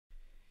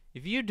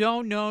If you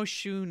don't know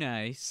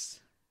Shoenice,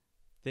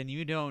 then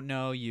you don't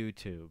know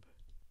YouTube.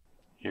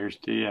 Here's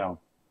to you.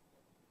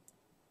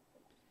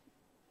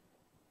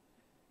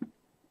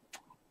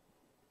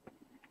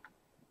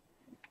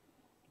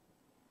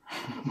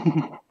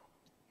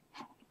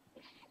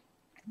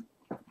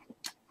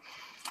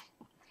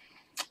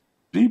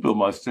 People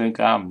must think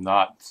I'm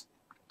nuts.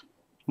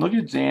 Look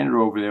at Xander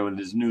over there with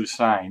his new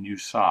sign, "You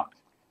suck."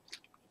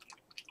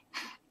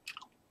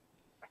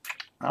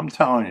 I'm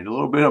telling you, a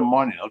little bit of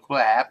money, look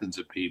what happens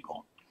to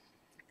people.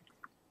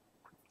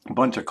 A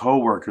bunch of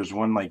coworkers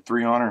won like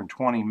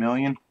 $320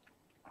 million.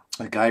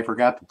 The guy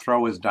forgot to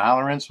throw his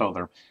dollar in, so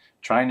they're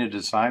trying to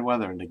decide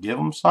whether to give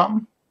him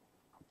something.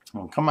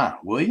 Well, come on,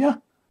 will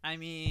you? I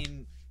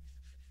mean,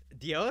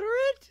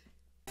 deodorant?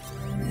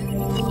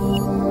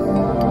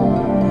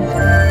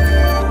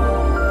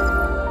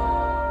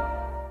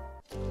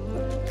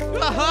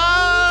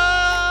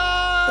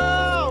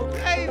 Oh,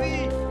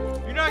 baby!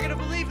 You're not gonna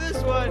believe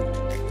this one.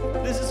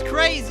 This is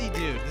crazy,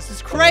 dude. This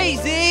is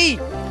crazy!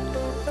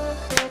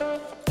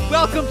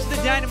 Welcome to the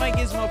Dynamite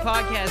Gizmo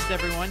podcast,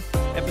 everyone.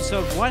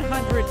 Episode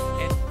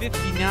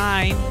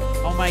 159.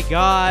 Oh my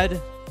god.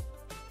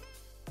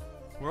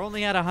 We're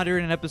only at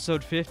 100 in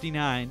episode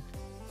 59.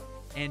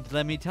 And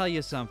let me tell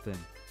you something.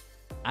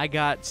 I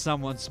got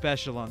someone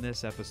special on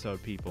this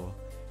episode, people.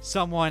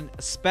 Someone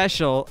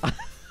special.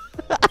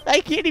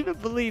 I can't even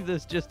believe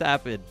this just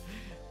happened.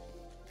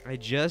 I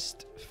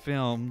just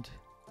filmed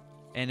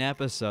an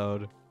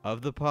episode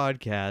of the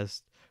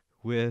podcast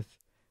with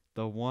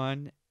the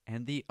one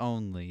and the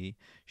only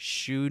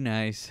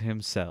Shoenice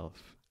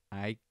himself.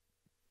 I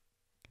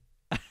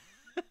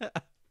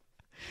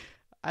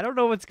don't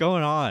know what's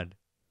going on.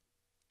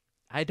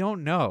 I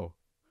don't know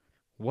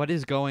what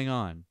is going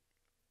on.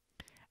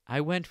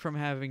 I went from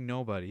having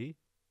nobody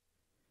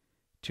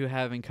to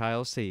having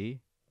Kyle C.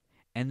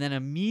 And then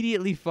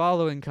immediately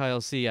following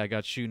Kyle C., I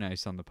got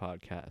Shoenice on the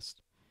podcast.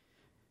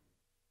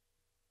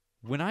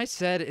 When I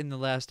said in the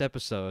last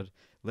episode,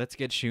 let's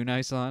get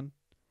Shoenice on,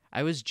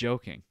 I was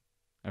joking,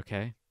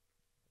 okay?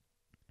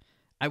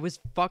 I was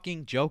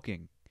fucking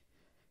joking.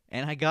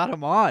 And I got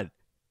him on.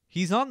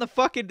 He's on the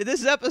fucking...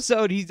 This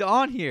episode, he's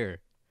on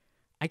here.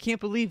 I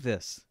can't believe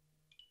this.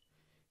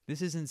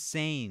 This is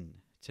insane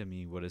to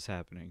me, what is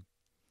happening.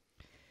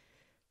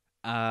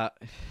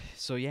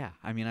 So yeah,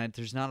 I mean,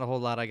 there's not a whole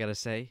lot I gotta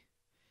say.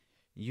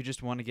 You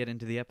just want to get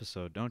into the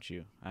episode, don't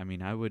you? I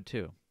mean, I would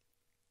too.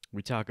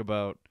 We talk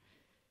about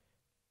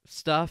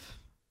stuff.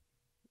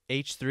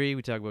 H3,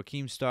 we talk about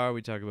Keemstar,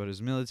 we talk about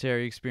his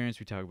military experience,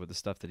 we talk about the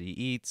stuff that he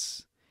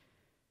eats.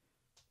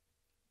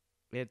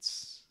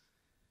 It's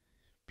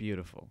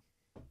beautiful.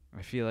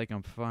 I feel like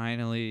I'm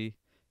finally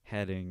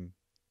heading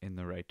in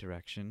the right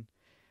direction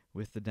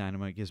with the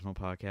Dynamite Gizmo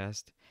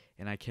podcast,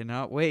 and I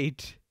cannot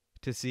wait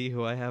to see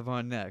who I have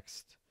on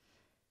next.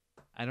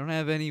 I don't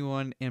have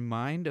anyone in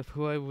mind of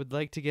who I would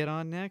like to get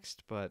on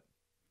next, but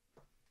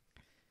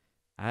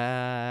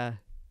the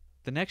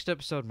next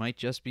episode might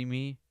just be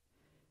me.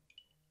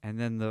 And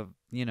then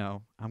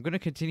I'm going to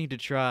continue to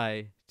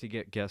try to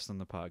get guests on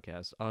the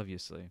podcast,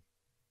 obviously.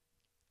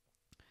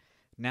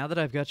 Now that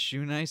I've got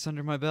Shoenice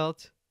under my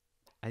belt,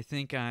 I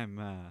think I'm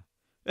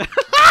Dude!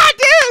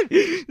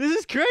 This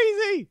is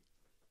crazy!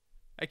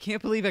 I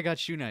can't believe I got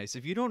Shoenice.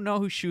 If you don't know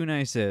who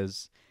Shoenice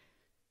is,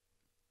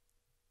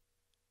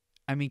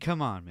 I mean,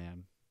 come on,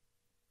 man.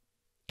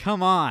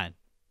 Come on.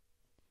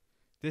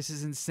 This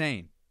is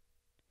insane.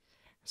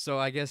 So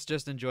I guess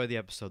just enjoy the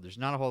episode. There's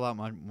not a whole lot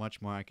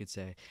much more I could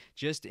say.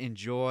 Just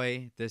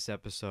enjoy this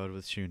episode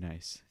with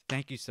Shoenice.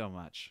 Thank you so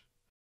much.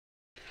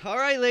 All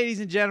right, ladies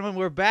and gentlemen,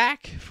 we're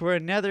back for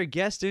another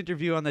guest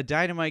interview on the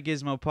Dynamite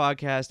Gizmo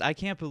podcast. I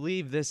can't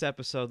believe this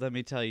episode, let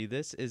me tell you.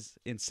 This is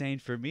insane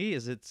for me,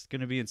 as it's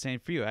going to be insane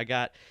for you. I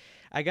got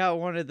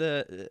one of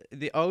the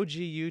OG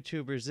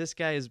YouTubers. This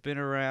guy has been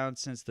around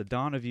since the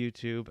dawn of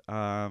YouTube.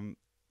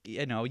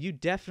 You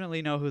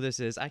definitely know who this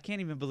is. I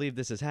can't even believe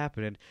this is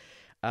happening.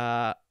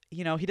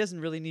 He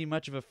doesn't really need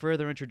much of a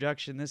further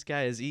introduction. This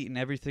guy is eating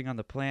everything on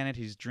the planet.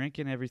 He's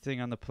drinking everything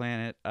on the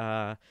planet.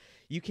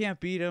 You can't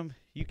beat him.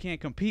 You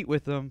can't compete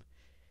with him.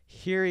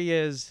 Here he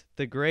is,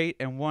 the great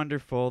and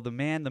wonderful, the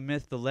man, the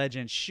myth, the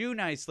legend,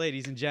 Shoenice,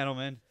 ladies and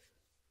gentlemen.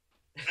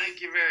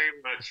 Thank you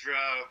very much, bro.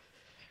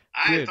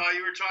 I thought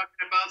you were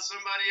talking about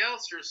somebody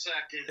else for a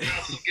second. I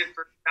was looking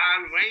for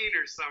Don Wayne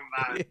or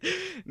somebody.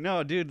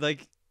 No, dude,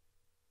 like,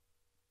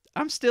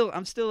 I'm still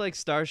like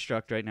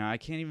starstruck right now. I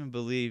can't even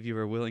believe you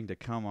were willing to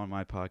come on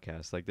my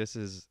podcast. Like, this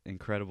is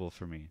incredible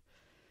for me.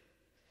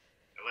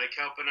 I like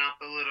helping out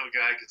the little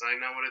guy because I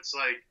know what it's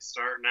like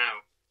starting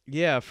out.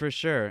 Yeah, for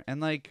sure.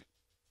 And like,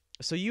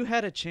 so you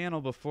had a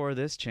channel before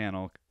this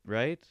channel,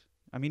 right?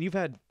 I mean, you've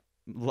had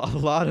a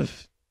lot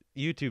of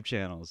YouTube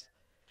channels.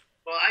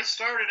 Well, I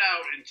started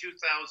out in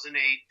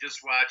 2008 just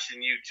watching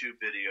YouTube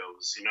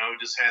videos,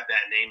 just had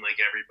that name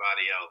like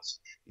everybody else.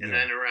 And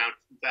then around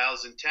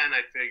 2010,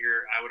 I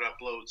figure I would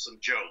upload some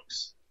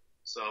jokes.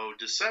 So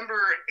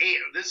December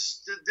 8th,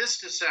 this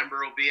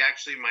December will be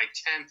actually my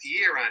 10th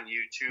year on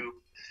YouTube.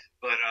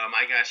 but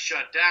I got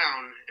shut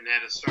down and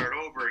had to start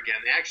over again.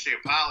 They actually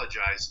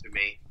apologized to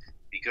me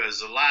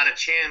because a lot of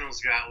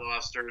channels got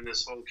lost during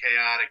this whole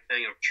chaotic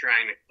thing of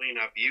trying to clean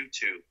up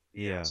YouTube.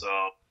 Yeah. So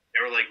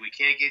they were like, we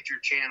can't get your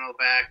channel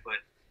back,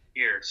 but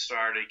here,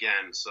 start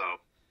again. So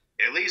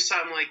at least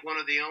I'm like one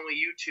of the only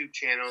YouTube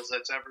channels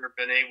that's ever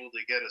been able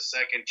to get a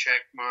second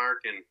check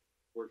mark and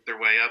work their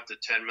way up to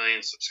 10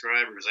 million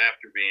subscribers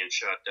after being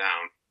shut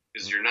down,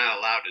 because you're not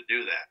allowed to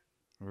do that.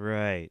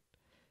 Right.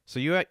 So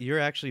you're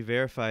actually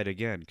verified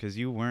again, because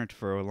you weren't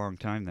for a long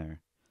time there.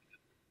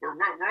 We're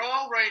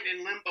all right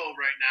in limbo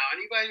right now.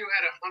 Anybody who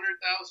had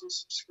 100,000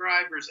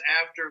 subscribers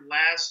after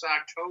last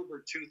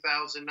October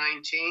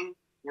 2019,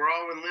 we're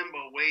all in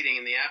limbo waiting,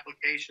 and the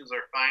applications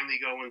are finally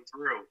going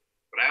through.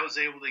 But I was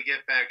able to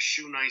get back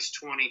Shoenice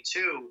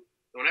 22.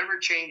 Don't ever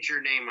change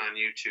your name on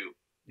YouTube.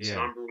 It's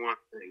number one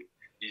thing.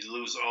 You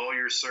lose all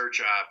your search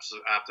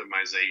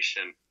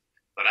optimization.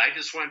 But I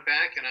just went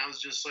back and I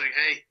was just like,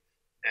 hey,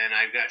 and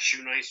I've got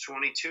Shoenice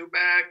 22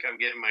 back. I'm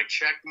getting my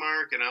check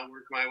mark, and I'll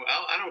work my way.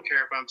 I don't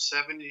care if I'm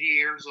 70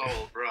 years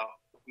old, bro,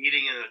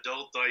 eating an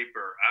adult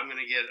diaper. I'm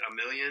going to get 1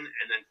 million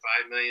and then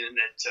 5 million and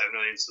then 10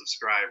 million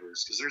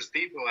subscribers, because there's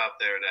people out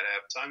there that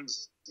have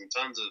tons and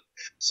tons of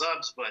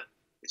subs, but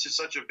it's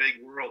just such a big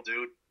world,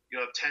 dude. You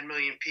have 10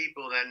 million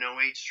people that know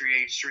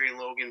H3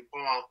 and Logan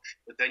Paul,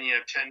 but then you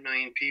have 10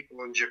 million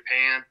people in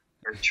Japan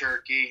or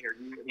Turkey or,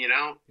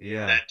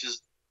 that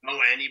just know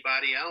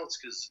anybody else,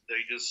 because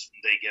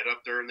they get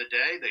up during the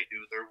day, they do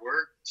their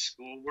work,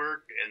 school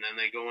work, and then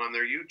they go on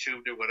their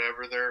YouTube to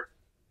whatever they're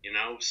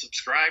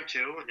subscribed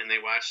to, and they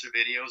watch the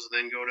videos and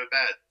then go to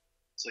bed.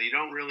 So you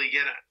don't really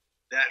get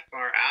that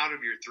far out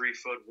of your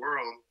 3-foot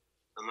world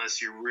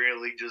unless you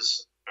really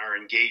just are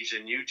engaged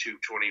in YouTube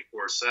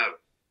 24/7.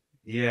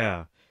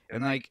 Yeah.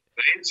 And like,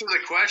 to answer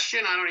the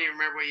question, I don't even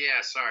remember what you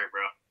asked. Sorry,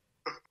 bro.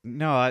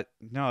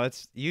 No,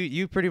 it's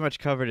you pretty much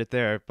covered it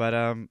there, but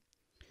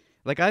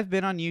like, I've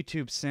been on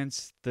YouTube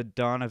since the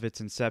dawn of its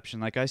inception.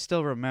 Like, I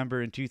still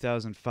remember in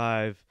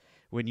 2005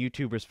 when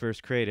YouTube was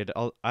first created.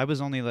 I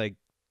was only like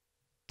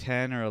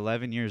 10 or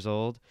 11 years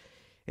old,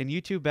 and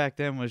YouTube back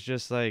then was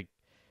just like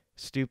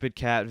stupid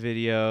cat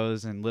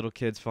videos and little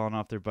kids falling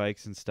off their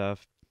bikes and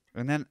stuff.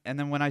 And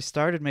then when I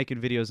started making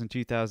videos in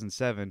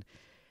 2007,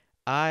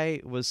 I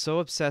was so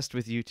obsessed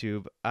with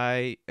YouTube.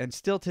 And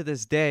still to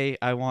this day,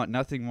 I want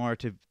nothing more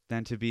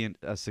than to be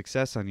a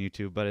success on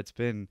YouTube. But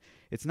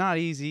it's not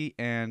easy.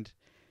 And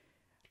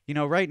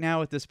right now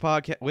with this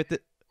podcast,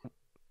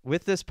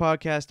 with this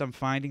podcast, I'm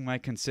finding my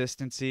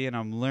consistency, and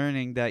I'm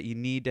learning that you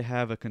need to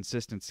have a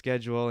consistent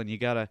schedule, and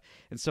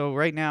and so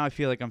right now I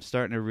feel like I'm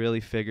starting to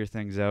really figure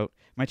things out.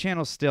 My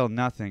channel's still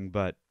nothing,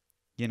 but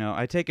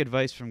I take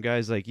advice from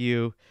guys like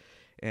you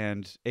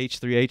and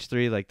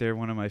H3, like, they're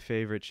one of my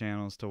favorite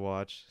channels to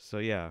watch. So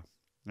yeah,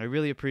 I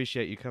really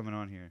appreciate you coming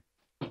on here.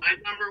 My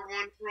number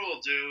one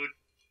rule, dude,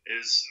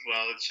 is,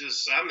 it's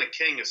just, I'm the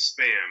king of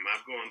spam.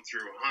 I've gone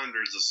through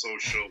hundreds of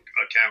social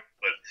accounts,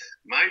 but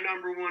my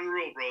number one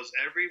rule, bro, is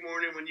every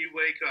morning when you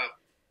wake up,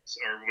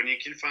 or when you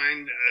can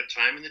find a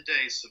time in the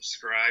day,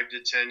 subscribe to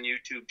 10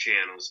 YouTube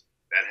channels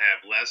that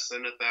have less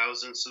than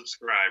 1,000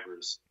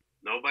 subscribers.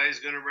 Nobody's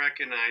going to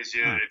recognize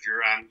you if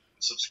you're on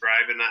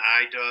subscribing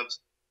to iDubbbz.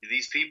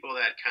 These people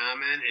that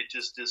comment, it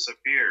just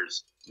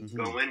disappears. Mm-hmm.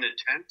 Go into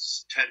 10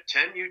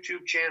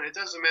 YouTube channels. It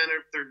doesn't matter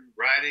if they're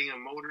riding a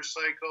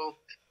motorcycle,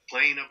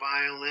 playing a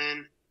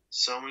violin,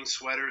 sewing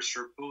sweaters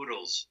for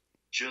poodles.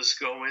 Just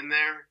go in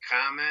there,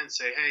 comment,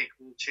 say, hey,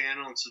 cool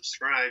channel, and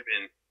subscribe.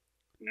 And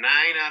 9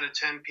 out of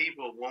 10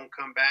 people won't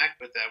come back,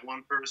 but that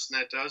one person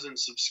that doesn't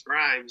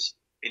subscribes,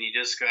 and you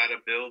just got to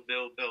build.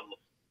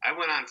 I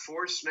went on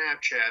 4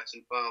 Snapchats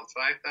and followed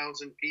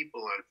 5,000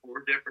 people on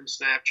 4 different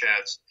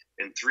Snapchats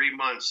in 3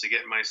 months to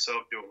get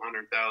myself to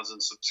 100,000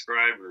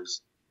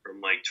 subscribers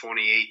from like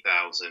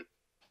 28,000.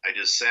 I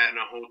just sat in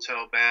a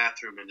hotel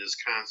bathroom and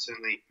just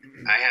constantly,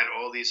 I had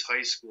all these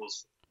high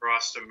schools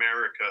across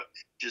America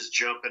just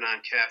jumping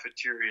on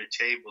cafeteria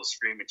tables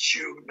screaming,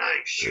 shoot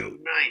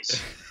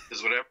nice.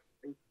 Because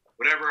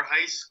whatever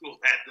high school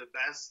had the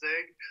best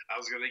thing, I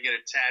was going to get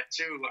a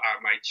tattoo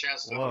on my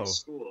chest of the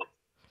school.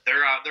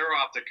 They're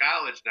off to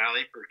college now.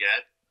 They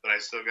forget, but I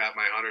still got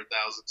my 100,000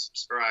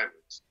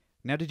 subscribers.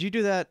 Now, did you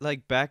do that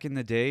like back in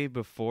the day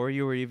before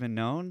you were even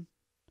known?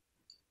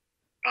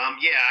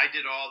 Yeah, I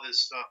did all this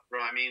stuff, bro.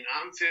 I mean,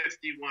 I'm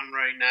 51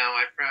 right now.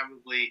 I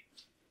probably,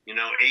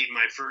 ate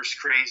my first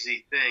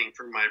crazy thing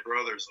for my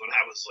brothers when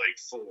I was like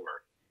 4.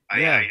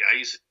 I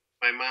used to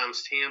take my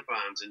mom's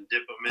tampons and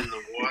dip them in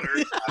the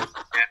water,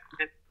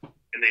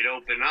 and they'd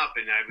open up,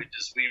 and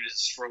we would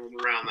just throw them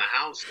around the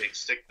house. They'd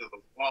stick to the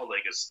wall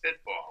like a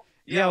spitball.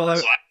 Yeah, so I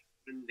was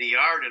in the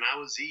yard, and I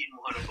was eating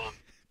one of them.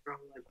 I'm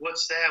like,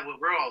 what's that? Well,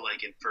 we're all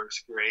like in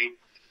first grade.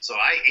 So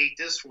I ate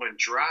this one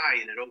dry,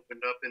 and it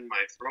opened up in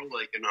my throat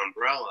like an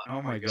umbrella.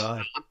 Oh, my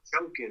God. So I'm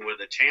choking with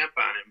a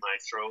tampon in my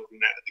throat,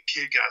 and the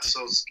kid got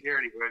so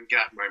scared he went and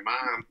got my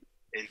mom,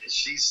 and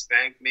she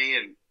spanked me,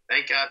 and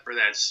thank God for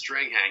that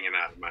string hanging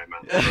out of my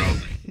mouth,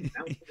 bro.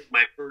 That was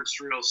my first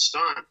real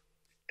stunt.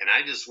 And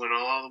I just went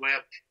all the way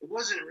up. It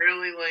wasn't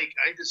really like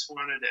I just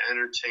wanted to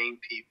entertain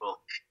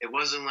people. It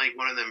wasn't like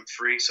one of them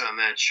freaks on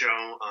that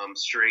show,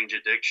 Strange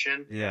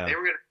Addiction. Yeah. They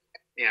were going to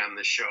be on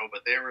the show,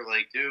 but they were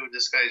like, dude,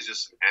 this guy's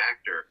just an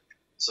actor.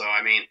 So,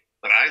 I mean,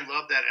 but I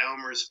love that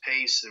Elmer's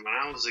Paste. And when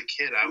I was a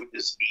kid, I would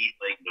just eat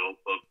like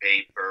notebook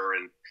paper.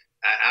 And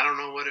I don't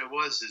know what it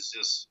was. It's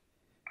just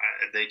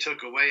they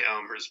took away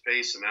Elmer's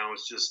Paste, and now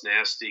it's just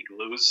nasty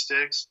glue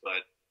sticks.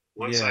 But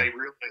once I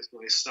realized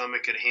my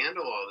stomach could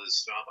handle all this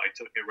stuff, I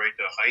took it right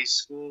to high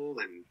school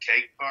and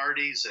cake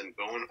parties and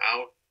going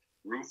out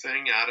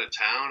roofing out of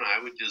town.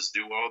 I would just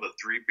do all the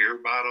 3 beer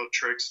bottle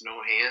tricks,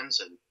 no hands.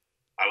 And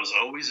I was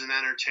always an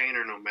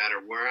entertainer no matter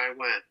where I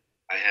went.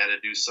 I had to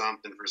do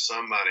something for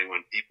somebody.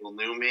 When people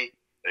knew me,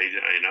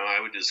 I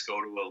would just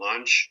go to a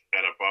lunch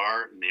at a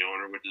bar, and the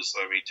owner would just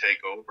let me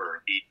take over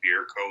and eat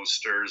beer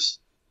coasters,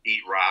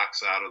 eat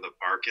rocks out of the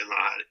parking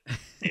lot,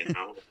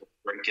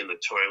 drink in the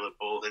toilet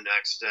bowl the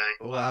next day.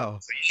 Wow.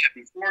 So,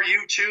 before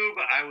YouTube,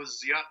 I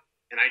was young,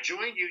 and I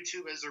joined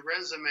YouTube as a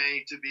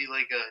resume to be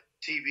like a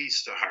TV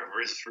star.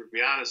 To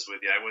be honest with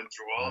you, I went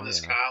through all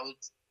this college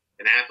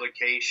and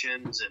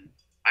applications, and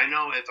I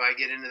know if I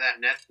get into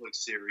that Netflix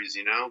series,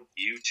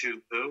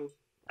 YouTube who,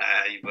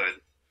 but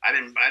I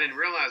didn't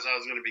realize I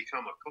was going to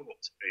become a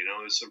cult.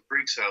 There's some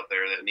freaks out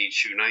there that need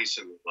Shoenice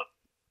in their life.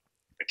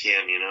 I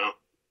can't,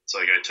 It's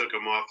like I took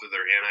them off of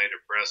their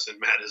antidepressant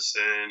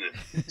medicine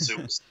and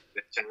suicide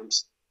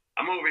attempts.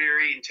 I'm over here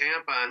eating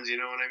tampons, you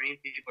know what I mean?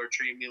 People are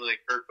treating me like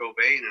Kurt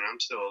Cobain, and I'm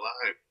still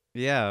alive.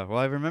 Yeah, well,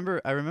 I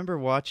remember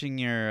watching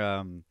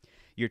your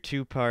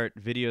 2-part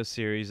video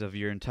series of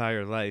your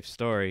entire life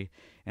story,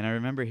 and I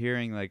remember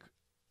hearing like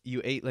you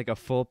ate like a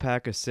full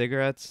pack of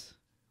cigarettes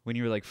when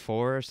you were like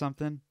 4 or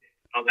something.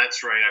 Oh,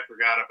 that's right. I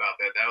forgot about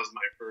that. That was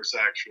my first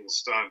actual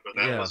stunt, but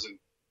that wasn't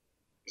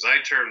because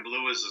I turned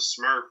blue as a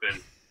Smurf,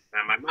 and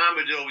my mom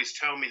would always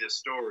tell me the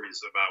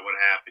stories about what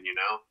happened,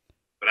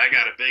 But I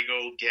got a big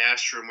old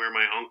gash from where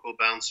my uncle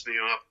bounced me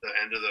off the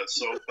end of the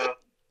sofa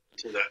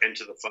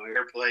into the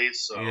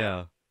fireplace. So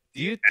yeah.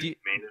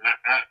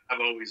 I've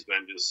always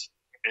been just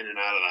in and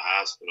out of the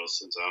hospital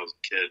since I was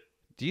a kid.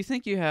 Do you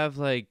think you have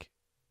like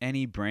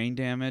any brain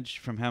damage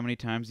from how many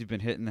times you've been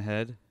hit in the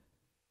head?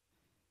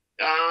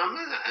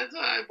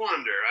 I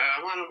wonder.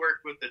 I want to work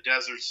with the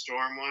Desert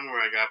Storm one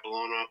where I got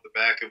blown off the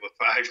back of a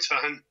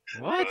 5-ton.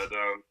 What? But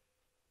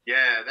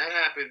yeah, that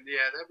happened.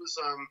 Yeah, that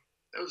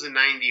was in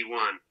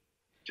 '91.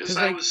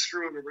 I was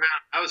screwing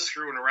around. I was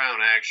screwing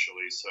around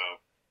actually, so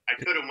I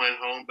could have went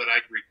home, but I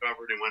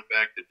recovered and went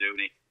back to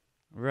duty.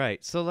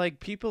 Right. So like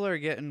people are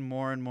getting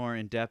more and more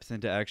in depth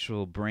into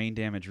actual brain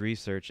damage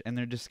research, and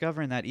they're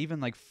discovering that even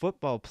like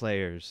football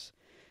players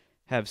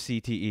have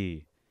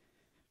CTE. Oh,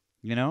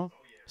 yeah.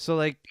 So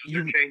like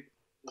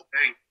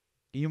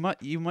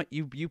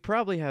you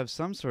probably have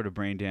some sort of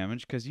brain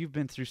damage because you've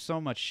been through so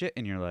much shit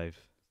in your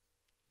life.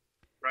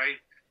 Right.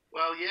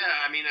 Well,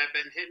 yeah. I mean, I've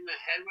been hitting the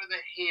head with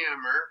a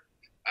hammer.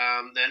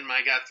 Then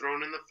I got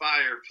thrown in the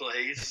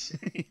fireplace,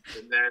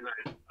 and then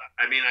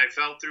I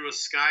fell through a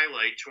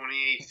skylight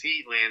 28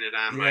 feet, landed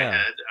on my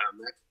head.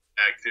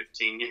 Back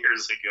 15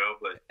 years ago,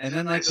 but and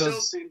then I still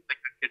seem like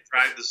I could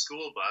drive the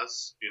school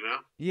bus.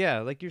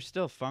 Yeah, like you're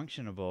still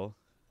functionable,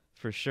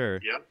 for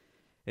sure. Yep.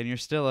 And you're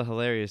still a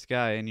hilarious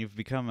guy, and you've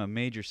become a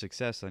major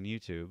success on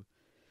YouTube.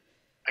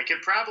 I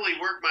could probably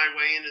work my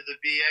way into the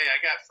VA.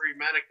 I got free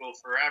medical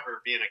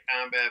forever being a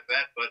combat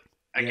vet, but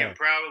I can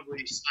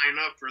probably sign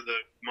up for the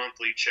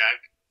monthly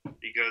check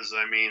because,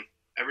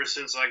 ever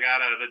since I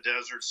got out of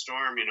Desert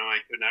Storm, I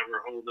could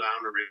never hold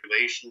down a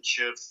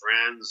relationship,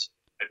 friends.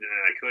 I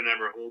could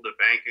never hold a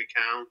bank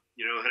account.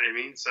 You know what I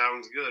mean?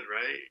 Sounds good,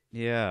 right?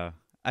 Yeah.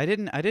 I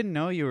didn't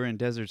know you were in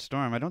Desert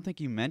Storm. I don't think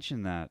you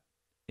mentioned that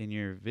in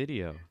your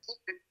video.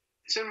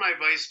 It's in my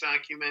Vice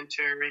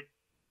documentary,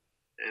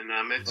 and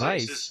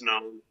it's just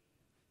known.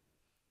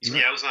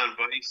 Yeah, I was on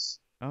Vice.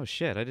 Oh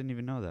shit! I didn't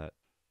even know that.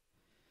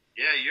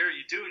 Yeah,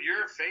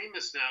 you're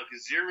famous now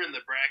because you're in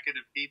the bracket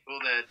of people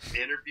that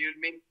interviewed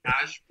me.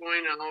 Josh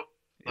Point out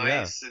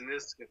Vice and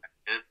this guy.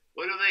 And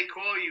what do they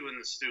call you in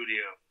the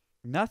studio?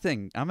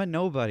 Nothing. I'm a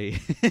nobody.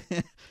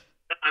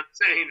 I'm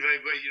saying,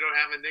 but you don't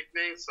have a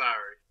nickname.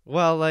 Sorry.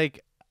 Well,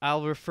 like.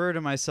 I'll refer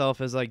to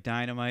myself as like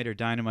Dynamite or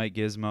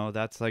DynamiteGizmo.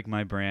 That's like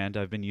my brand.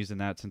 I've been using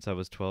that since I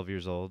was 12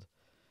 years old.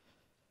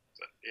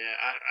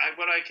 Yeah,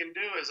 what I can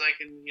do is I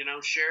can,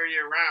 share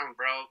you around,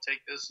 bro.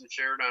 Take this and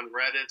share it on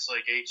Reddit. It's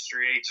like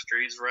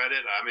H3H3's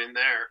Reddit. I'm in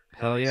there.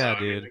 Hell yeah,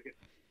 dude.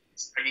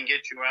 I can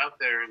get you out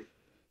there, and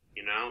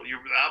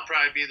I'll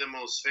probably be the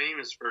most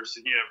famous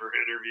person you ever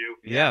interview.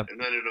 Yeah. And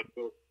then it'll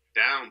go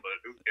down, but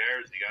who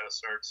cares? You got to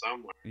start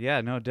somewhere.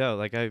 Yeah, no doubt.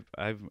 Like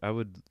I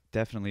would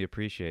definitely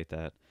appreciate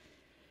that.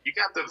 You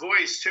got the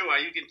voice too.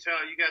 You can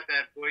tell you got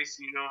that voice,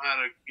 and you know how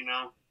to,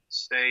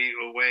 stay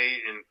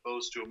away and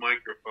close to a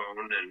microphone.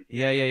 And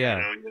yeah. You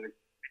can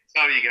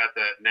tell you got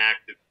that knack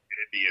to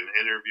be an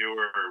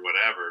interviewer or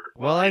whatever.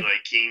 Well, like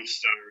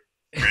Keemstar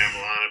ramble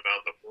on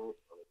about the phone.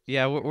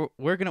 Yeah,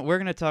 we're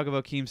gonna talk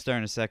about Keemstar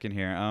in a second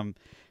here.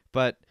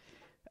 But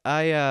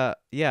Yeah,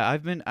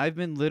 I've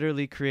been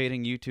literally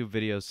creating YouTube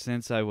videos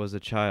since I was a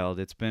child.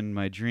 It's been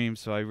my dream,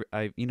 so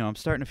I'm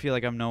starting to feel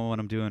like I'm knowing what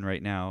I'm doing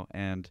right now.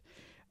 And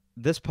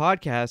this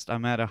podcast,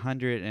 I'm at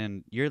 100,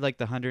 and you're like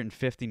the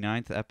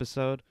 159th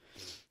episode.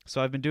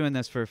 So I've been doing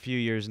this for a few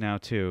years now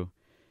too.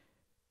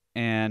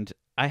 And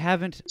I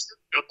haven't.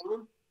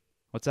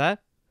 What's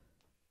that?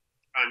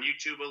 On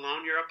YouTube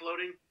alone, you're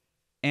uploading?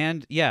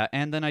 And yeah,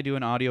 and then I do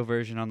an audio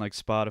version on like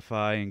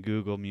Spotify and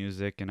Google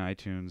Music and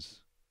iTunes.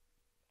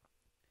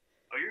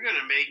 Oh, you're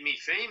gonna make me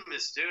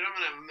famous, dude. I'm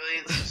gonna have 1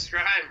 million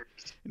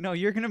subscribers. No,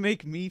 you're gonna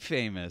make me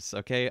famous,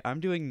 okay? I'm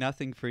doing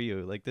nothing for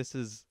you. Like this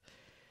is,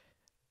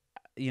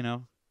 you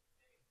know.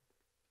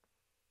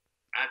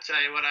 I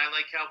tell you what, I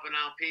like helping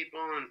out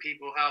people, and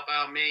people help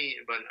out me.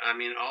 But I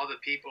mean, all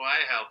the people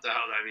I helped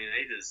out, I mean,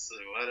 they just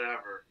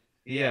whatever.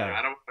 Yeah.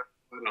 I don't put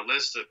a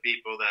list of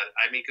people that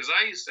I mean, because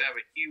I used to have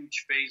a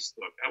huge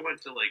Facebook. I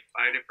went to like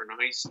 5 different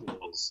high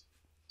schools.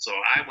 So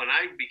when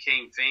I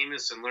became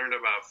famous and learned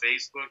about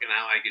Facebook and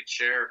how I could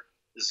share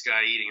this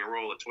guy eating a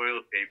roll of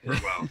toilet paper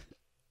while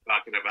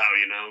talking about,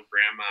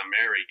 Grandma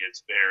Mary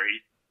gets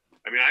buried.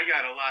 I mean, I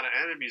got a lot of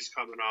enemies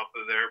coming off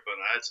of there, but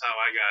that's how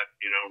I got,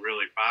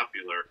 really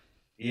popular.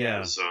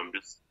 Yeah. So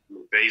just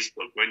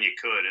Facebook when you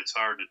could. It's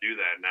hard to do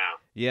that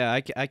now. Yeah,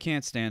 I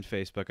can't stand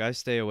Facebook. I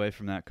stay away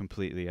from that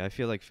completely. I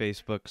feel like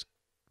Facebook's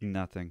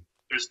nothing.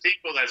 There's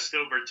people that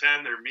still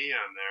pretend they're me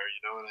on there.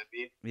 You know what I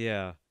mean?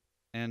 Yeah.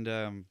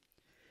 And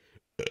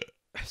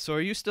so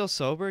are you still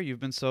sober? You've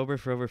been sober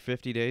for over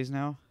 50 days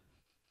now?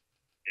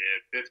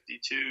 Yeah,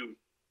 52.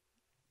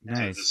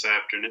 Nice. This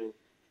afternoon.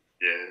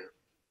 Yeah.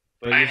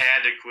 But I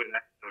had to quit. I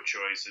had no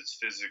choice. It's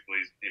physically,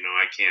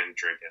 I can't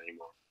drink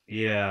anymore.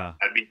 Yeah.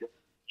 I'd be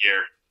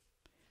here.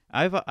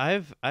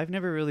 I've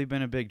never really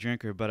been a big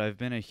drinker, but I've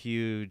been a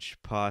huge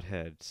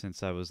pothead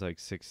since I was like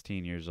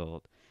 16 years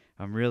old.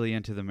 I'm really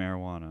into the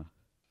marijuana.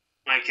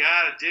 My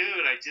God,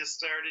 dude, I just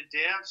started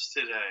dabs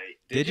today.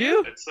 Did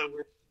you? That's so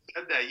weird.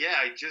 Said that. Yeah,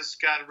 I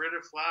just got rid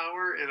of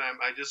flour, and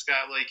I just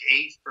got like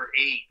 8 for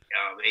 8,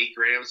 8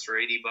 grams for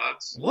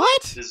 $80.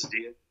 What? This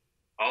deal,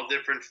 all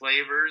different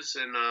flavors,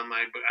 and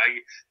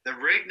the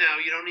rig now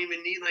you don't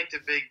even need like the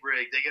big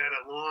rig. They got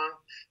a long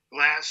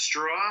glass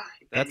straw,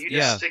 and you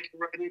just stick it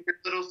right in your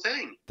little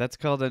thing. That's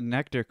called a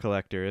nectar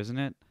collector, isn't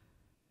it?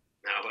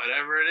 Now,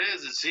 whatever it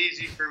is, it's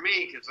easy for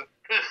me because.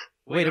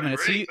 Wait a minute,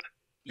 so I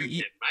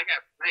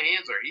got my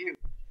hands are huge.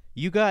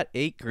 You got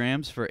 8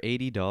 grams for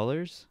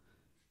 $80?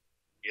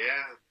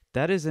 Yeah.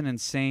 That is an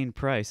insane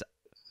price.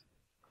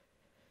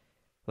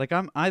 Like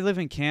I live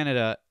in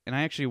Canada and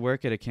I actually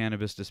work at a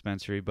cannabis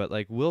dispensary, but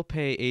like we'll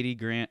pay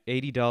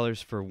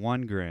 $80 for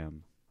 1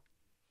 gram.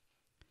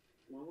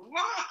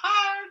 What?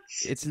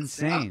 It's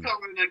insane. I'm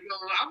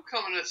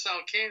coming to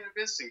sell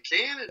cannabis in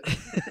Canada.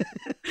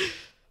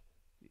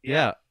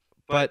 Yeah,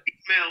 but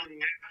email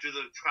me after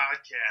the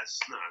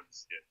podcast. No, I'm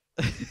just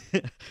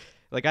kidding.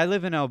 Like I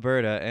live in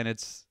Alberta and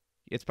it's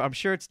I'm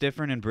sure it's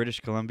different in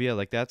British Columbia.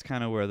 Like that's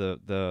kind of where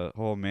the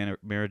whole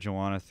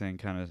marijuana thing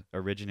kind of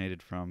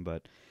originated from.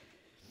 But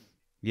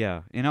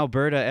yeah, in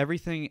Alberta,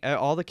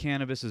 all the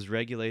cannabis is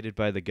regulated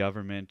by the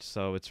government,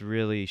 so it's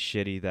really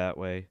shitty that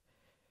way.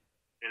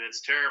 And it's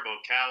terrible.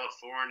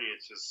 California,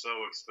 it's just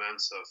so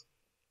expensive.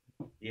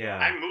 Yeah.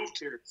 I moved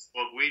here to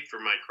smoke weed for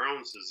my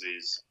Crohn's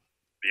disease.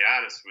 To be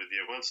honest with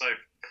you, once I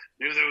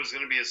knew there was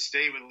going to be a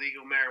state with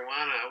legal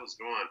marijuana, I was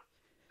gone.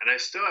 And I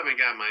still haven't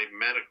got my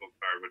medical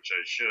card, which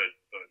I should,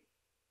 but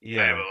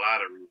I have a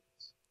lot of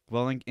reasons.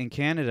 Well, in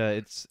Canada,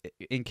 it's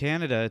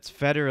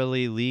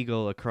federally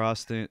legal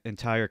across the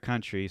entire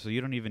country, so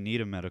you don't even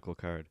need a medical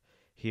card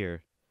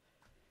here.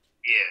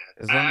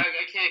 Yeah, I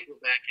can't go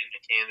back into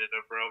Canada,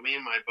 bro. Me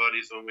and my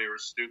buddies, when we were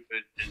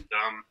stupid and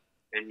dumb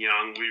and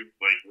young, we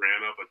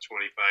ran up a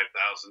 $25,000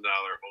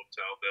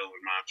 hotel bill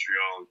in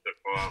Montreal and took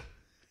off.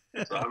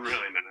 So I'm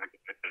really not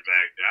going to get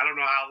back there. I don't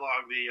know how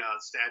long the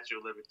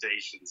statute of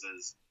limitations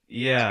is.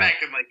 Yeah. It's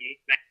back in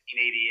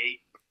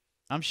 1988.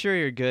 I'm sure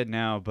you're good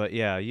now, but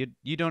yeah,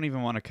 you don't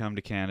even want to come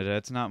to Canada.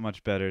 It's not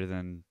much better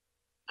than.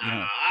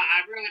 I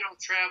really don't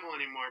travel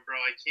anymore, bro.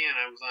 I can't.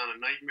 I was on a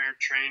nightmare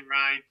train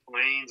ride,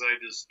 planes. I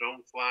just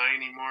don't fly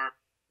anymore.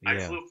 Yeah. I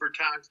flew for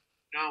Tox,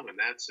 and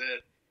that's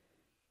it.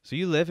 So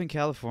you live in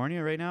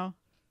California right now?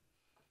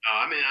 No,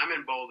 I'm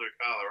in Boulder,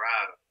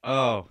 Colorado.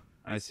 Oh,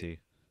 I see.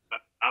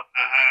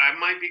 I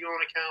might be going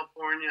to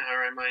California,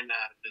 or I might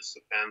not. It just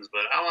depends.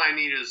 But all I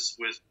need is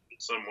with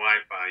some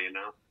Wi-Fi,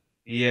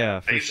 Yeah,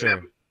 for sure. I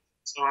have a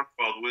song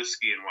called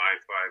Whiskey and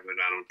Wi-Fi, but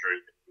I don't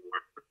drink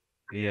anymore.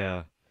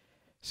 Yeah.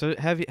 So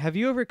have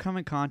you ever come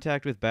in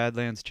contact with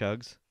Badlands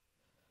Chugs?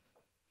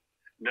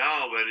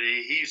 No, but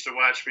he used to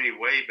watch me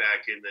way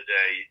back in the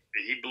day.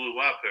 He blew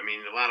up. I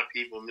mean, a lot of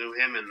people knew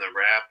him in the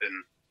rap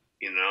and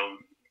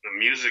the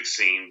music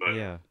scene. But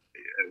yeah,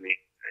 I mean,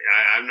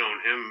 I've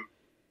known him.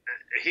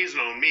 He's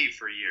known me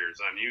for years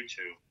on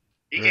YouTube.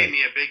 He Right. gave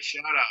me a big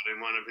shout out in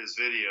one of his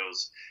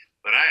videos.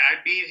 But I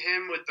beat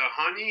him with the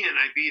honey and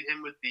I beat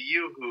him with the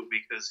yoo-hoo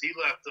because he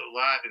left a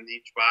lot in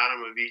each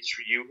bottom of each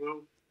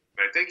yoo-hoo.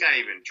 I think I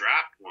even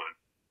dropped one.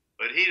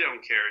 But he don't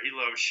care. He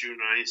loves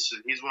Shoenice,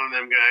 and he's one of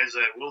them guys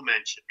that will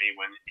mention me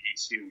when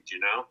he's huge, you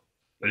know.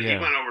 But he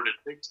went over to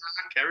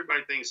TikTok.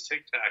 Everybody thinks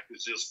TikTok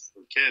is just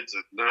for kids.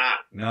 It's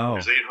not. No.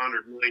 There's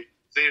 800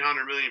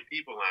 million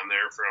people on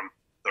there, from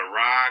The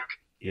Rock,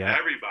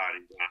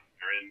 everybody on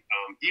there.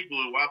 And he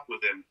blew up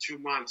within 2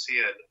 months. He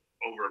had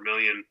over 1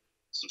 million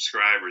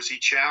subscribers. He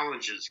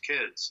challenges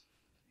kids.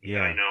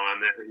 Yeah. You know,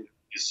 on there,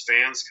 his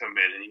fans come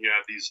in, and you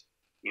have these,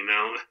 you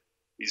know,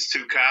 these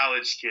 2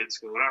 college kids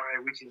going, all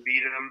right, we can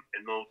beat them,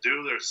 and they'll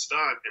do their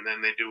stunt, and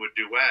then they do a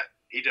duet.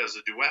 He does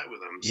a duet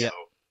with them. So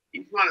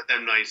he's one of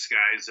them nice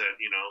guys that,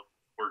 you know,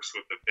 works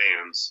with the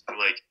fans.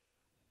 Like,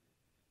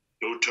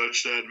 don't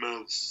touch that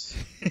mouse.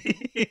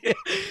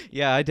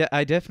 Yeah,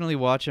 I definitely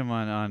watch him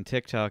on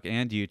TikTok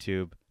and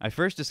YouTube. I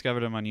first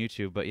discovered him on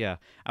YouTube, but yeah,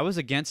 I was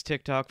against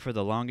TikTok for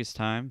the longest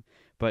time,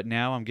 but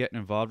now I'm getting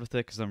involved with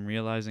it because I'm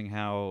realizing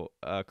how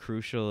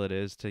crucial it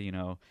is to, you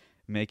know,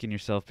 making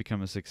yourself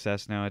become a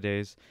success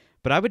nowadays.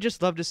 But I would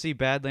just love to see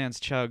Badlands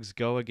Chugs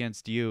go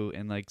against you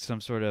in like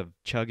some sort of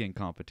chugging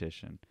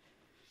competition.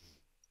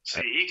 See,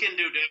 he can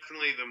do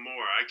definitely the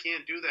more. I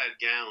can't do that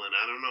gallon.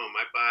 I don't know.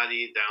 My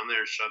body down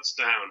there shuts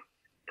down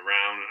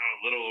around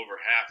a little over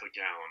half a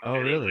gallon. Oh,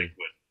 really?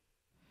 Liquid.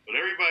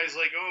 But everybody's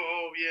like,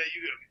 oh, yeah,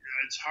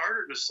 it's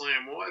harder to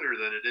slam water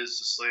than it is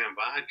to slam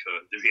vodka,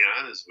 to be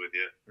honest with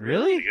you.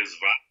 Really? Because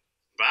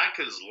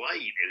vodka's light,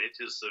 and it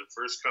just, the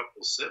first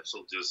couple sips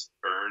will just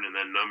burn and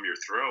then numb your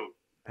throat.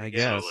 I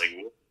guess. So, like,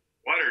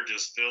 water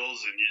just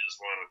fills, and you just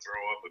want to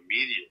throw up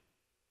immediately.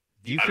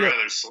 I'd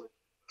rather slam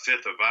a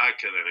fifth of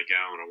vodka than a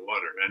gallon of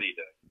water any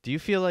day. Do you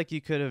feel like you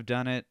could have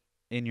done it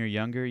in your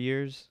younger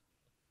years?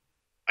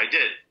 I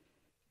did.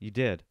 You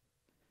did?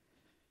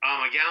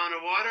 A gallon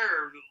of water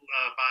or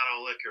a bottle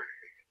of liquor?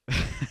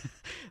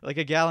 Like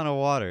a gallon of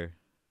water.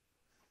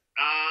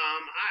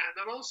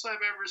 The most I've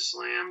ever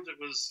slammed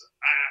was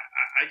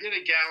I did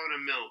a gallon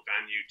of milk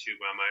on YouTube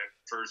on my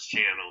first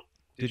channel.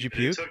 Did you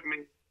puke? It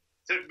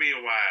took me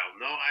a while.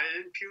 No, I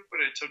didn't puke,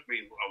 but it took me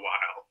a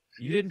while.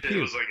 You didn't puke?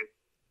 It was like it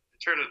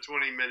turned a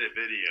 20-minute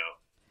video.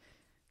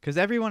 Because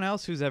everyone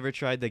else who's ever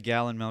tried the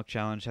gallon milk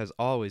challenge has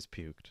always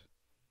puked.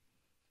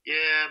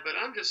 Yeah, but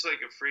I'm just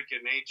like a freak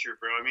of nature,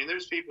 bro. I mean,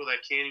 there's people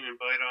that can't even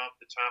bite off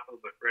the top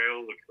of a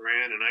Crayola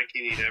crayon, and I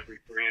can eat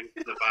every crayon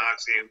in the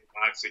box and the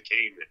box that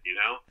came in, you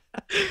know?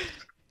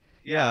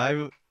 Yeah, I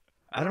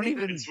don't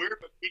even... It's weird,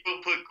 but people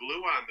put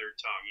glue on their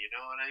tongue, you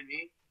know what I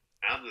mean?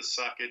 I'll just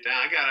suck it down.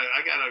 I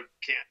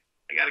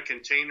got a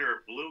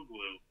container of blue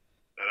glue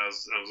that I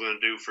was going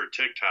to do for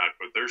TikTok,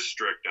 but they're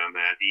strict on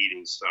that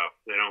eating stuff.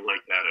 They don't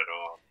like that at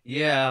all.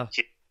 Yeah.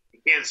 You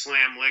can't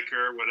slam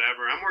liquor or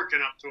whatever. I'm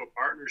working up to a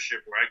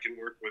partnership where I can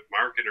work with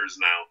marketers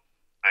now.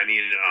 I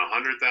needed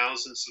 100,000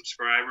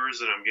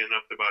 subscribers, and I'm getting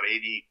up to about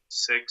 86,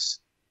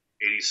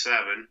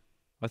 87.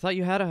 I thought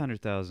you had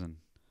 100,000.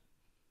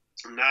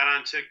 I'm not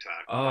on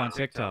TikTok. Oh, on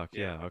TikTok.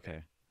 Yeah,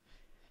 okay.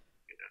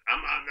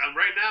 I'm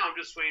right now, I'm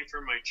just waiting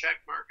for my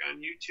check mark on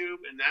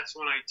YouTube, and that's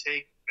when I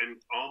take and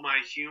all my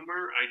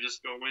humor, I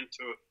just go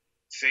into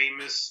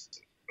famous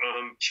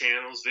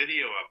channels'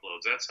 video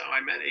uploads. That's how I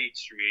met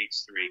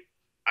H3H3.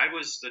 I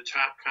was the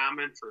top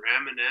comment for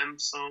Eminem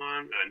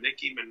song,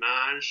 Nicki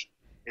Minaj,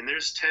 and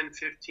there's 10,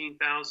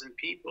 15,000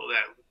 people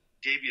that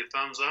gave you a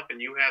thumbs up,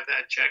 and you have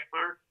that check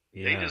mark.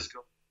 Yeah. They just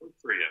go look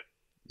for you.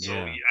 So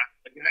Yeah.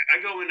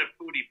 I go into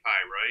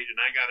PewDiePie, right, and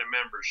I got a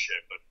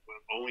membership, but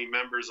only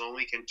members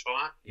only can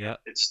talk. Yeah.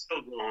 It's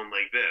still going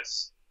like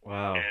this.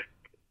 Wow. And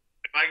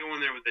if I go in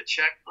there with the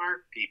check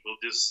mark, people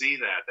just see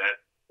that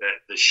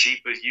the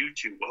sheep of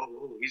YouTube.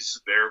 Oh, he's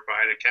a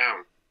verified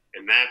account.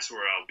 And that's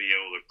where I'll be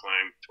able to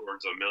climb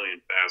towards 1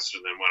 million faster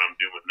than what I'm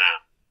doing now.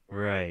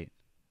 Right.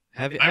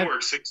 I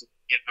work 6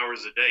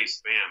 hours a day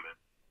spamming.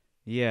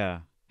 Yeah.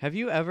 Have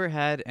you ever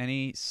had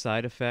any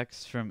side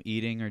effects from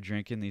eating or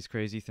drinking these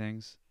crazy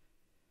things?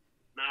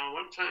 No,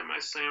 one time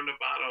I slammed a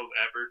bottle of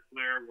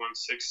Everclear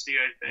 160,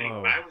 I think.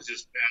 Whoa. I was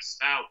just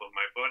passed out, but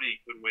my buddy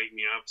couldn't wake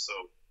me up, so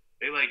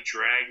they like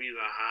dragged me to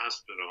the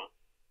hospital,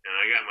 and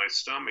I got my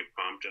stomach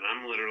pumped, and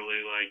I'm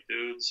literally like,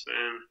 dudes,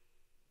 man,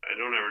 I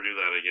don't ever do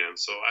that again.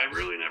 So I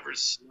really never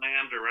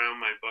slammed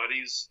around my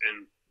buddies.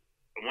 And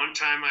the one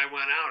time I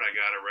went out, I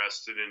got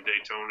arrested in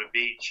Daytona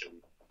Beach, and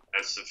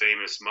that's the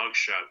famous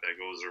mugshot that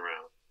goes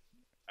around.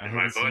 And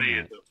my buddy,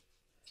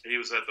 he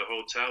was at the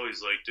hotel.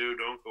 He's like, dude,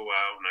 don't go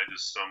out. And I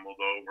just stumbled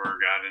over,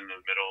 got in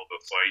the middle of a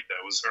fight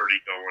that was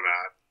already going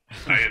on.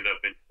 I end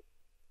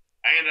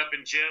up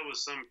in jail with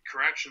some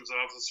corrections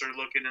officer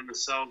looking in the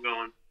cell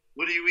going,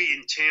 what are you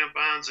eating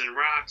tampons and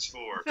rocks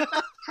for?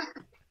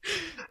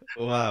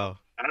 Wow.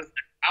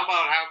 How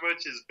about how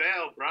much is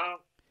bail, bro?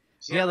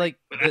 So, yeah, like...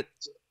 I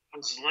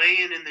was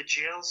laying in the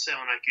jail cell,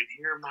 and I could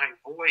hear my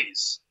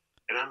voice.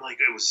 And I'm like,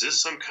 was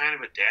this some kind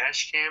of a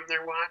dash cam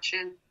they're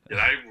watching? Did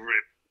I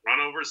run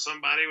over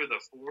somebody with a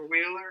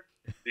four-wheeler?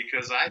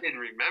 Because I didn't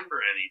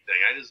remember anything.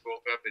 I just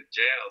woke up in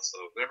jail, so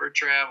never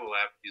travel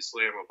after you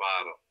slam a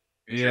bottle.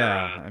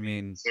 Yeah, I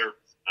mean...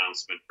 Service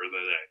announcement for the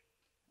day.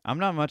 I'm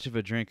not much of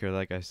a drinker,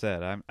 like I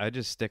said. I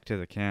just stick to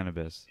the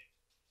cannabis.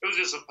 It was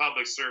just a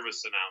public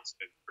service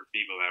announcement for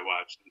people that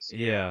watch this.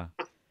 Yeah.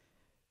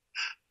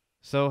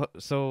 So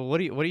what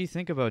do you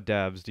think about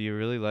dabs? Do you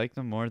really like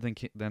them more than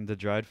the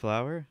dried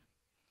flower?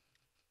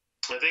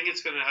 I think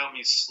it's going to help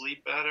me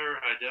sleep better.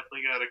 I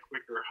definitely got a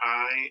quicker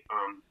high.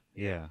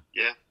 Yeah.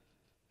 Yeah.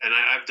 And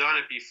I've done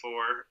it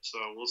before, so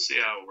we'll see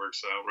how it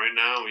works out. Right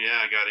now, yeah,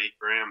 I got 8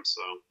 grams,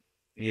 so.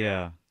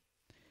 Yeah.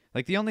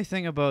 Like, the only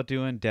thing about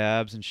doing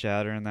dabs and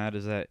shatter and that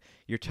is that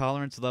your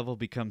tolerance level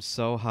becomes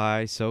so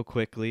high so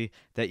quickly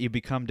that you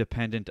become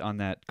dependent on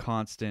that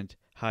constant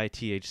high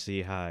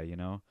THC high, you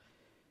know?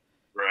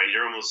 Right,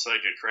 you're almost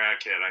like a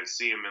crackhead. I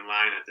see them in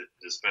line at the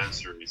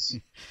dispensaries.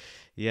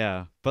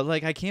 Yeah, but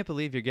like, I can't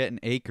believe you're getting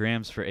 8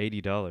 grams for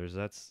 $80.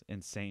 That's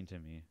insane to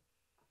me.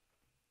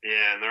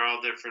 Yeah, and they're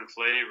all different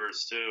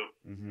flavors too.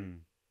 Mm-hmm.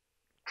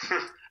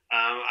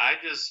 I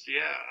just,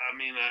 yeah, I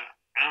mean,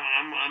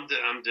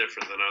 I'm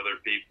different than other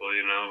people,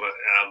 you know. But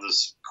I'll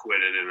just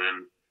quit it and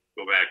then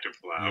go back to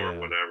flower, Yeah.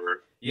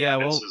 whatever. Yeah,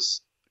 well,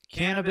 Is,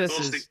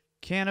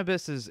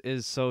 cannabis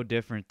is so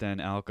different than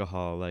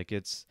alcohol. Like,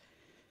 it's,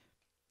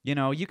 you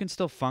know, you can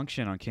still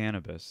function on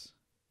cannabis.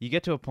 You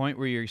get to a point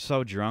where you're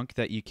so drunk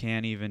that you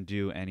can't even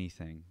do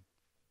anything.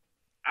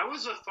 I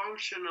was a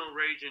functional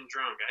raging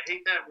drunk. I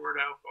hate that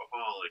word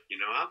alcoholic. You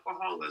know,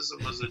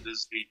 alcoholism was a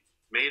disease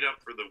made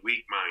up for the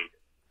weak-minded.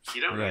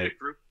 You don't need a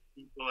group of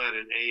people at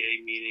an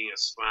AA meeting, a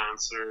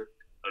sponsor,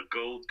 a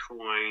gold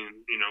coin,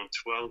 you know,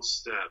 12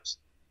 steps.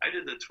 I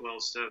did the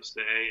 12 steps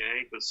to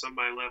AA, but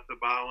somebody left a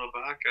bottle of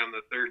vodka on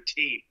the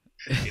 13th.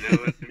 You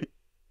know,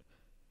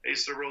 I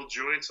used to roll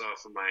joints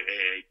off of my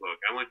AA book.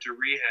 I went to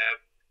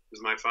rehab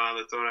because my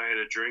father thought I had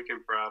a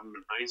drinking problem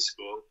in high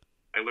school.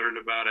 I learned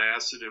about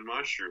acid and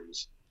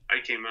mushrooms. I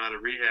came out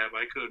of rehab.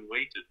 I couldn't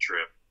wait to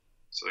trip.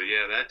 So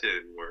yeah, that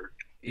didn't work.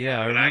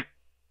 Yeah, but I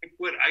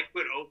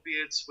quit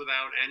opiates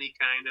without any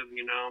kind of,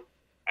 you know.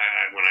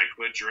 When I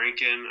quit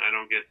drinking, I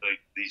don't get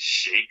like these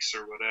shakes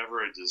or whatever.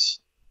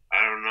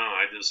 I don't know.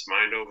 I just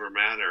mind over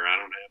matter. I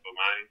don't have a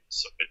mind,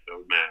 so it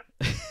don't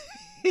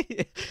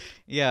matter.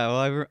 Yeah,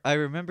 well, I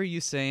remember you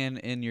saying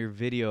in your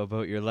video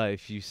about your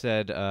life, you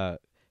said,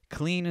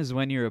 clean is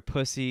when you're a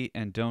pussy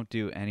and don't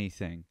do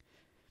anything.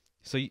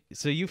 So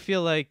you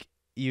feel like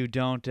you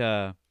don't,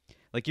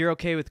 like you're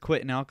okay with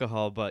quitting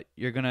alcohol, but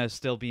you're going to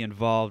still be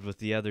involved with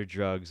the other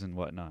drugs and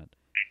whatnot.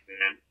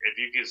 And if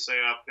you can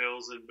stay off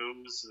pills and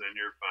booze, then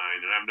you're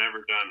fine. And I've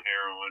never done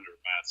heroin or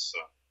meth, so.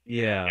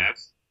 Yeah.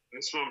 I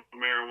smoked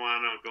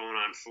marijuana going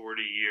on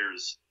 40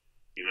 years,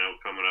 you know,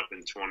 coming up in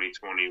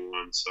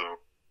 2021, so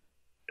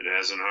it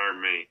hasn't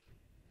harmed me.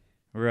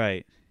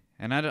 Right.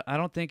 And I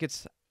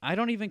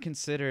don't even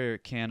consider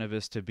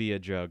cannabis to be a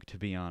drug, to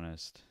be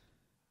honest.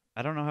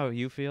 I don't know how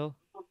you feel.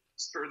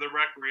 For the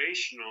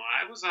recreational,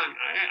 I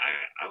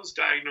was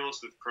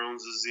diagnosed with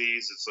Crohn's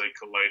disease. It's like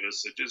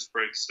colitis. It just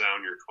breaks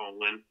down your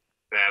colon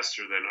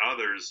faster than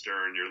others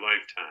during your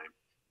lifetime.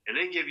 And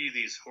they give you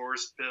these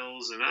horse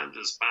pills, and I'm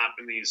just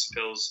popping these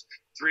pills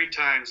 3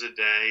 times a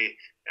day.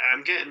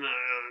 I'm getting,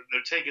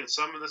 they're taking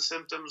some of the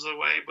symptoms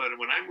away, but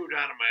when I moved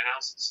out of my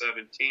house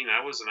at 17,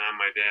 I wasn't on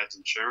my dad's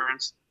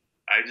insurance.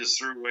 I just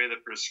threw away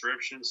the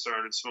prescription,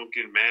 started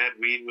smoking mad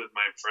weed with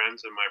my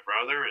friends and my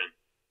brother, and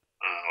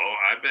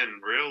I've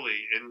been really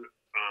in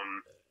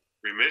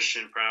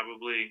remission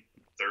probably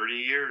 30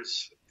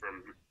 years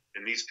from.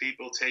 And these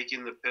people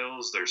taking the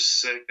pills, they're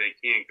sick. They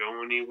can't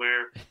go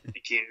anywhere. They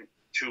can't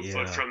 2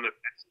 foot from the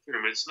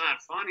bathroom. It's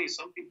not funny.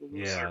 Some people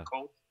lose their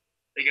cold.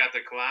 They got the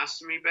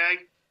colostomy bag.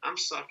 I'm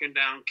sucking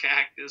down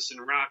cactus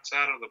and rocks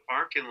out of the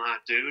parking lot,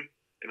 dude.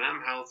 And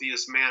I'm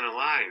healthiest man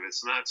alive.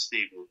 It's not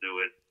Steve will do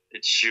it.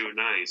 It's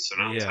Shoenice,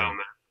 and I'll tell him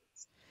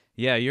that.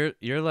 Yeah,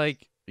 you're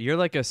like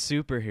a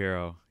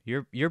superhero.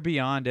 You're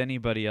beyond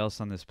anybody else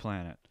on this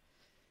planet.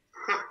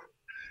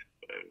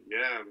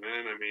 Yeah,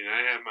 man. I mean,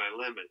 I have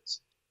my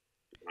limits.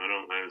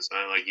 It's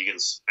not like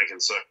I can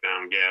suck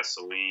down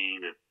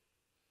gasoline and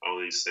all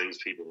these things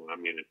people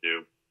want me to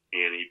do.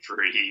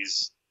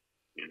 Antifreeze,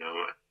 you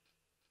know.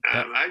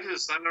 I don't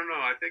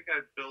know. I think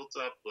I've built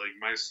up, like,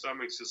 my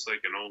stomach's just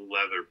like an old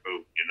leather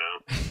boot, you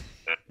know,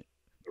 that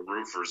the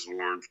roofer's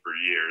worn for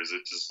years.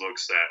 It just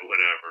looks at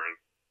whatever and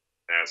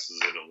passes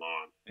it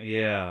along.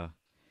 Yeah.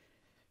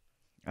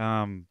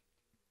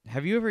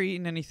 Have you ever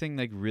eaten anything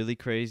like really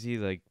crazy,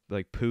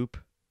 like poop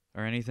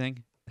or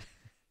anything?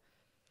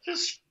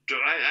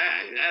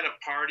 I had a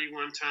party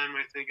one time.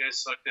 I think I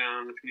sucked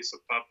down a piece of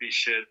puppy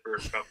shit for a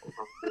couple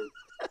hundred.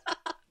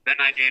 Then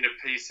I ate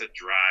a piece of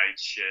dried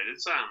shit.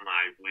 It's on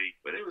live leak,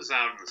 but it was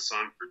out in the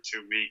sun for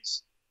 2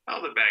 weeks.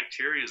 All the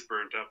bacteria is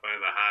burnt up by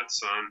the hot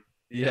sun.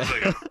 Yeah.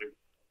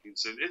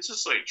 It's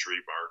just like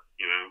tree bark,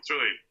 you know. It's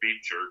really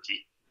beef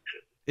jerky.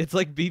 It's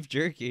like beef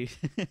jerky.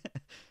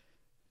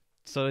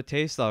 So it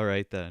tastes all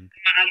right then.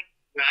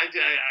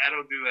 I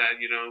don't do that,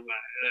 you know.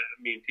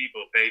 I mean,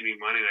 people pay me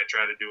money, and I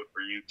try to do it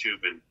for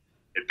YouTube, and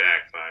it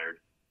backfired.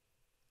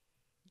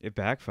 It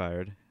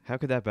backfired? How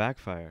could that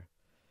backfire?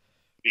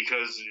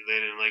 Because they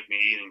didn't like me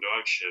eating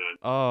dog shit.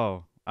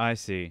 Oh, I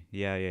see.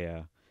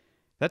 Yeah.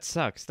 That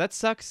sucks.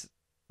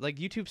 Like,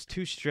 YouTube's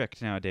too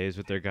strict nowadays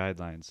with their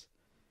guidelines.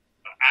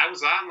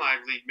 was on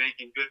Live League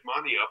making good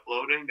money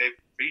uploading. They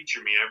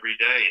feature me every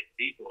day, and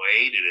people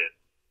hated it.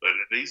 But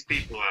these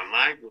people on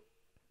Live League,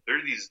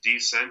 they're these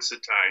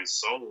desensitized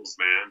souls,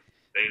 man.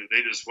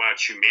 They just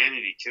watch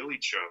humanity kill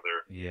each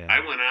other. Yeah. I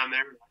went on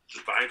there and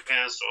just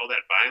bypassed all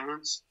that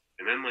violence,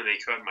 and then when they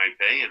cut my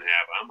pay in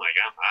half, I'm like,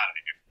 I'm out of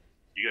here.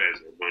 You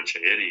guys are a bunch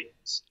of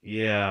idiots.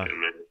 Yeah.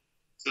 And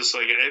it's just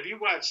like, if you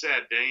watch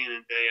that day in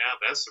and day out,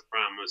 that's the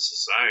problem with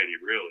society,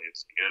 really.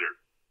 It's the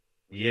internet.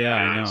 Yeah,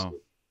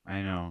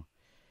 I know.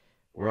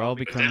 We're all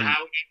becoming... But then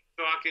how are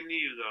we talking to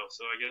you, though?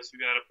 So I guess we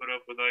got to put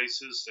up with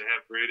ISIS to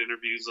have great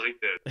interviews like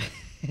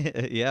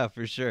that. Yeah,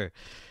 for sure.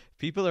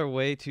 People are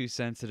way too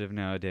sensitive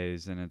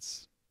nowadays, and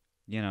it's,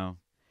 you know...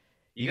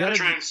 You got to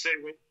try and stay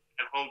with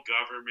that whole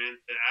government.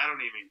 I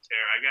don't even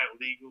care. I got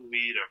legal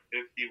weed.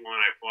 I'm 51.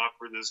 I fought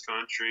for this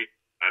country.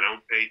 I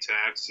don't pay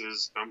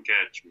taxes. Come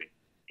catch me.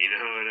 You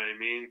know what I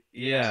mean?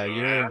 Yeah,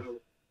 so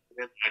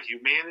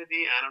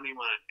humanity, I don't even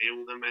want to deal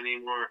with them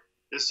anymore.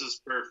 This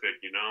is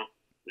perfect, you know?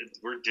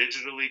 We're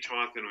digitally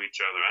talking to each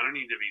other. I don't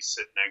need to be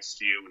sitting next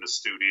to you in a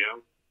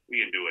studio.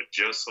 We can do it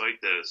just like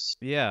this.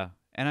 Yeah,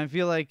 and I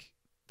feel like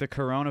the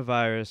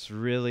coronavirus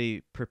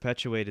really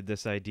perpetuated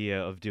this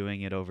idea of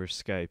doing it over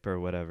Skype or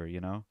whatever, you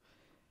know?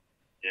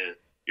 Yeah.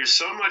 You're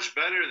so much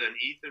better than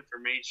Ethan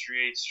from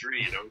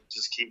H3H3. You don't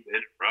just keep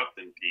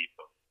interrupting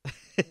people.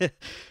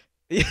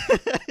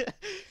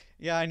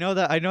 Yeah, I know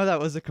that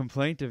was a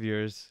complaint of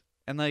yours.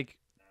 And like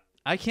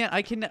I can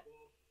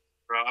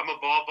Bro, I'm a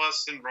ball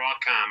busting raw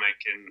comic,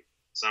 and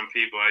some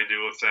people I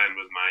do offend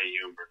with my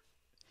humor.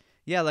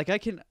 Yeah,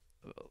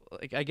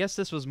 I guess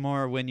this was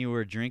more when you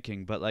were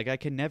drinking, but like I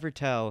can never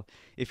tell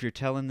if you're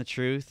telling the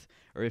truth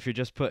or if you're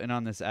just putting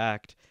on this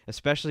act,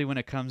 especially when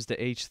it comes to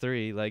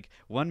H3. Like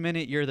 1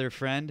 minute you're their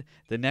friend,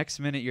 the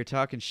next minute you're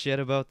talking shit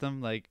about them.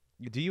 Like,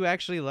 do you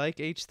actually like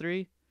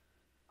H3?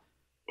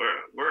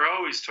 We're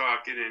always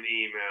talking in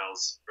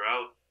emails,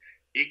 bro.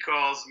 He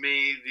calls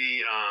me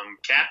the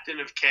captain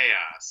of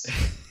chaos.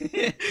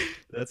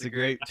 That's a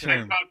great term.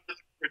 I talked to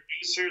the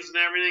producers and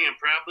everything. I'm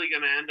probably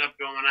going to end up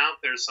going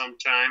out there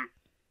sometime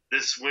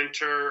this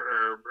winter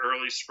or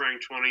early spring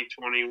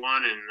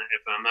 2021, and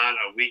if I'm not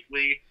a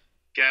weekly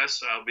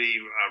guest, I'll be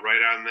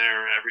right on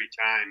there every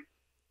time,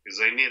 because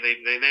they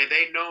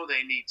know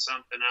they need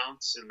something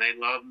else, and they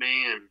love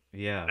me, and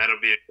yeah,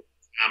 that'll be a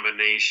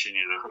combination,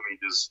 you know, me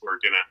just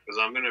working out, because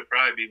I'm going to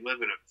probably be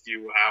living a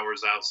few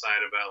hours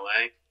outside of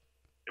LA,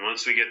 and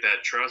once we get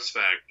that trust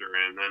factor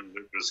in, then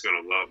they're just going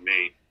to love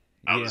me.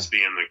 I'll just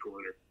be in the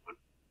corner,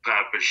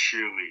 Papa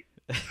Shoey.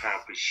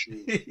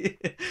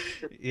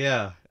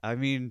 Yeah, I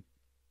mean,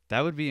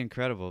 that would be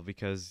incredible,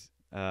 because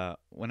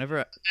whenever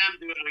I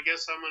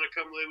guess I'm gonna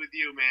come live with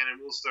you, man, and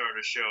we'll start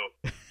a show.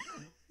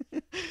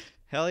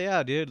 Hell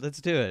yeah, dude,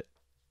 let's do it.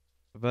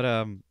 But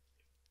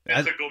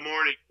ethical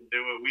morning can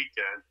do a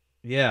weekend.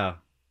 Yeah.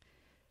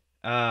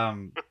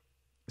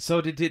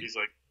 So did he's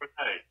like,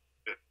 hey.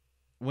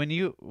 When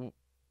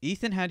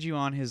Ethan had you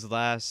on his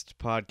last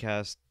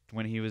podcast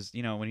when he was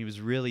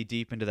really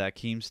deep into that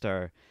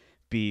Keemstar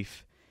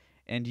beef,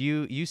 and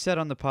you said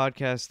on the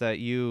podcast that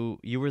you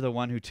were the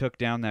one who took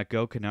down that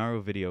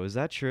Gokanaru video. Is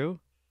that true?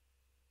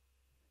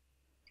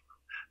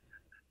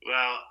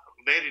 Well,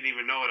 they didn't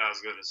even know what I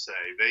was going to say.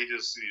 They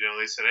just,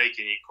 they said, "Hey,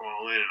 can you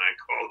call in?" And I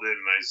called in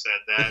and I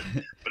said that.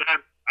 But I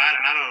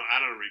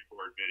don't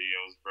record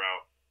videos, bro.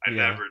 I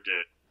never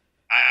did.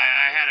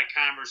 I had a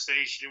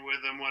conversation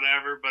with them,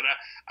 whatever, but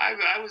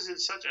I was in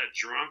such a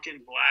drunken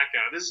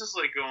blackout. This is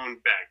like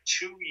going back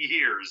 2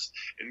 years,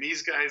 and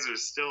these guys are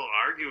still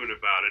arguing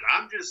about it.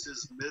 I'm just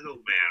this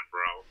middleman,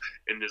 bro,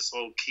 in this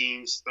whole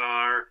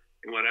Keemstar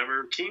and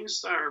whatever.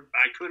 Keemstar,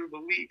 I couldn't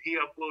believe he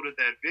uploaded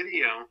that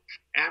video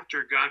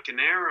after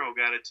Gokanaru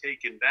got it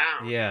taken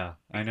down. Yeah,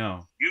 I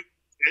know.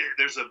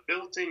 There's a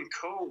built-in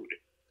code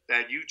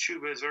that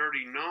YouTube has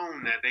already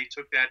known that they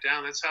took that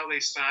down. That's how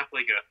they stop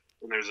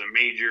when there's a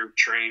major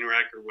train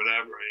wreck or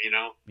whatever,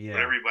 when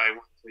everybody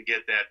wants to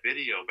get that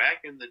video.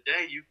 Back in the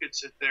day, you could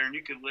sit there and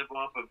you could live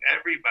off of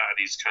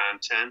everybody's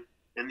content,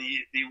 and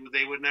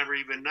they would never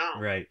even know.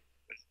 Right.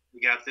 But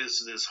we got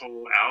this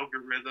whole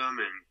algorithm,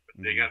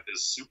 and they got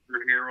this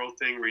superhero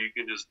thing where you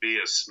can just be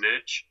a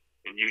snitch,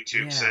 and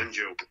YouTube sends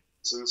you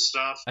some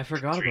stuff. I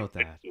forgot about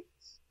that.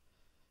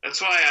 That's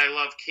why I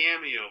love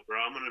Cameo, bro.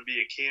 I'm going to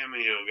be a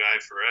Cameo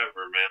guy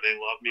forever, man. They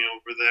love me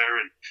over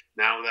there, and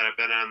now that I've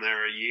been on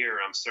there a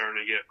year, I'm starting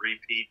to get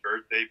repeat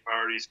birthday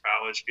parties,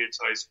 college kids,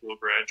 high school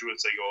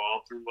graduates. They go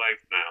all through life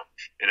now,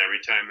 and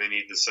every time they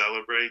need to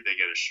celebrate, they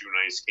get a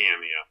Shoenice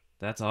Cameo.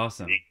 That's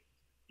awesome.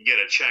 You get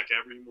a check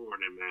every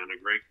morning, man.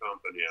 A great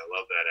company. I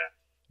love that app.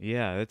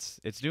 Yeah, it's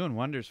doing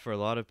wonders for a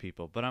lot of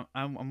people. But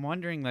I'm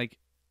wondering, like,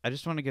 I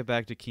just want to get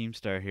back to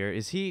Keemstar here.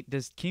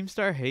 Does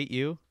Keemstar hate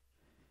you?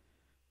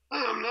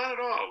 Not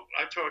at all.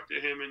 I talk to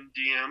him in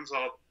DMs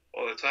all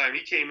the time.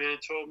 He came in and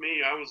told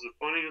me I was the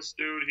funniest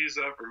dude he's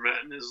ever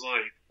met in his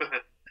life.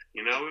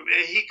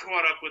 He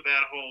caught up with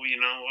that whole,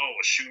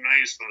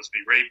 Shoenice must be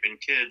raping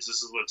kids.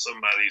 This is what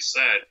somebody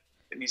said.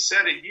 And he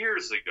said it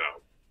years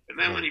ago. And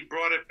then when he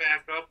brought it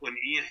back up when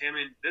him,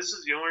 and this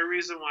is the only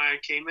reason why I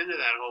came into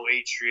that whole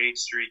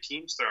H3H3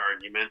 Keemstar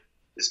argument,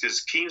 is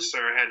because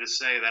Keemstar had to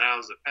say that I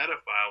was a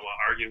pedophile while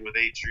arguing with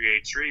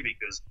H3H3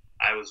 because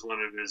I was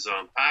one of his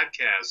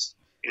podcast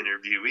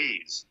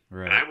interviewees.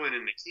 Right. And I went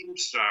into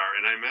Keemstar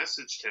and I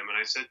messaged him and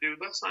I said, dude,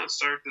 let's not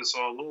start this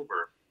all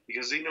over,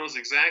 because he knows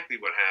exactly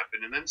what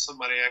happened. And then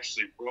somebody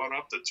actually brought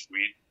up the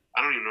tweet.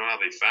 I don't even know how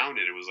they found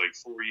it. It was like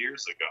 4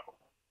 years ago.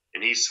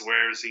 And he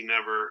swears he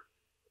never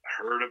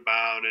heard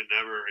about it,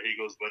 never. He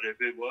goes, but if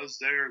it was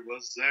there, it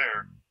was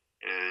there.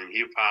 And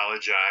he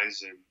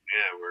apologized, and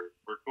yeah,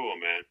 we're cool,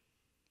 man.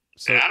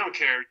 So, and I don't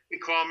care. You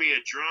can call me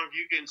a drunk.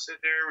 You can sit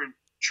there and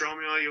troll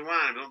me all you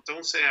want.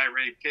 Don't say I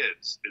rape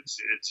kids. It's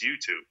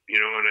YouTube. You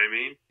know what I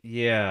mean?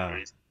 Yeah.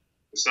 There's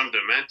some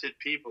demented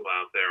people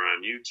out there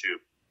on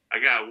YouTube. I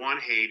got one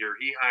hater.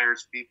 He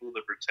hires people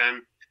to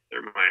pretend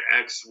they're my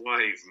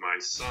ex-wife, my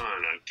son,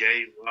 a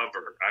gay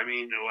lover. I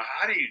mean,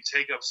 how do you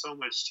take up so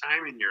much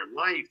time in your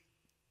life?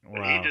 Wow.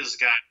 But he just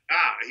got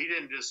he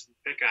didn't just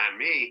pick on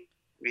me.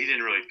 He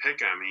didn't really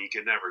pick on me. He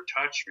could never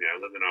touch me. I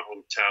live in a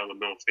hotel with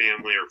no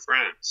family or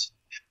friends.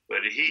 But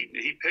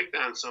he picked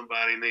on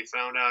somebody, and they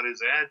found out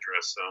his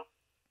address. So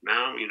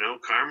now,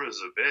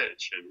 karma's a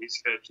bitch, and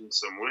he's catching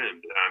some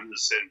wind. I'm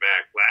just sitting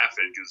back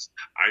laughing because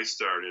I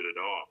started it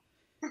all.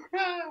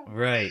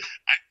 Right.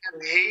 I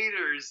have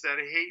haters that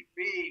hate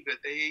me, but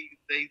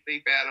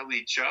they battle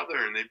each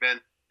other, and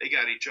they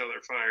got each other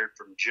fired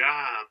from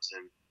jobs.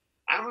 And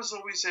I was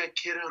always that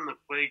kid on the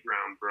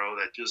playground, bro,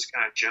 that just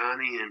got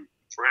Johnny and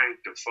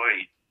Frank to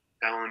fight,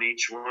 telling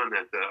each one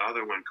that the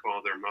other one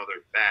called their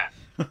mother fat.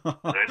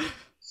 And I'd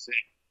say,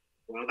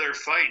 well, they're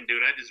fighting,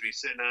 dude. I'd just be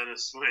sitting on a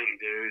swing,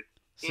 dude.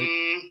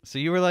 So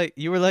you were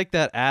like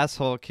that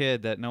asshole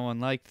kid that no one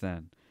liked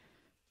then.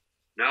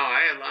 No,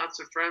 I had lots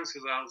of friends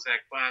because I was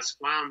that class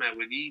clown that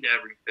would eat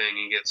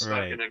everything and get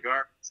stuck in a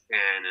garbage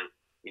can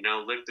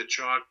and, lick the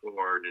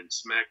chalkboard and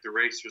smack the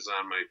erasers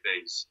on my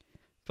face.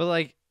 But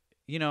like,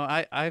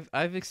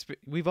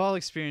 we've all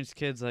experienced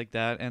kids like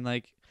that, and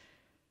like,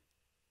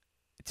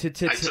 I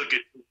took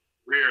it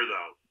rear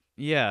though.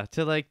 Yeah,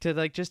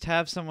 to just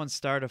have someone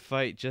start a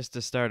fight just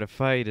to start a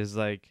fight is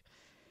like,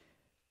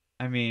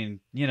 I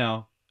mean,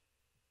 That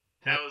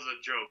was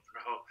a joke,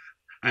 bro.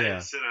 I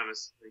didn't sit on a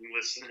swing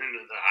listening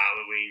to the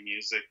Halloween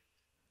music.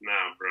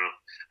 No, bro.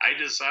 I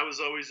was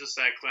always just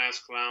that class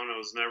clown. I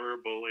was never a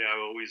bully. I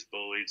always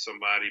bullied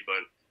somebody.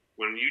 But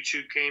when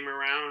YouTube came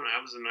around, I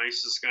was the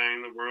nicest guy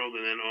in the world.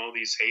 And then all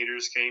these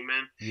haters came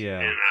in.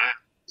 Yeah. And I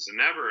was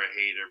never a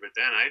hater. But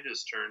then I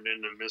just turned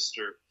into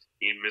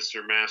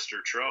Mr.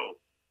 Master Troll.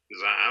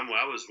 Because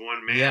I was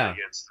one man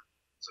against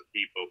the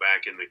people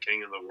back in the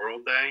King of the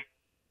World day.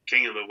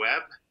 King of the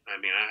Web. I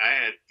mean, I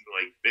had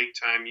like big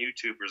time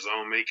YouTubers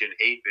all making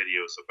hate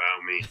videos about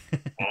me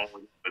all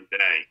in one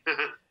day.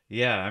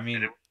 Yeah, I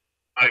mean,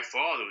 my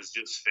fault. It was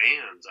just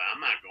fans. I'm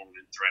not going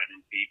and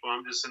threatening people.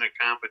 I'm just in a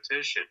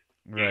competition.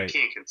 Right.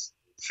 You can't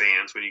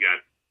fans when you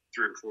got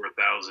 3,000 or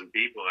 4,000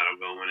 people that'll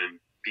go in and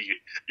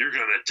you're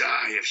gonna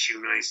die if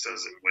Shoenice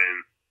doesn't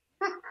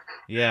win.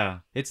 Yeah,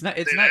 it's not.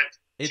 It's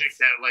chick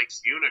that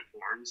likes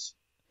unicorns.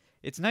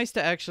 It's nice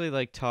to actually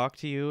like talk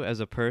to you as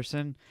a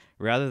person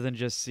rather than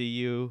just see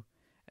you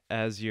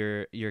as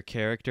your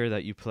character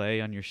that you play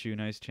on your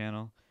Shoenice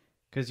channel,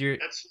 because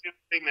that's the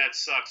thing that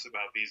sucks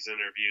about these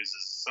interviews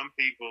is some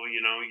people,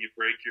 you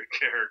break your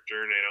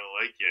character and they don't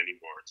like you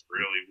anymore. It's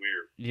really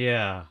weird.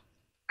 Yeah.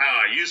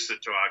 How I used to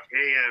talk.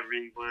 Hey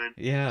everyone.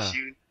 Yeah.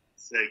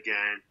 Shoenice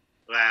again.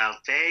 Well,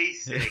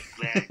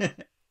 basically.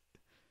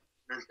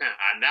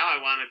 Now I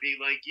want to be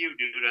like you,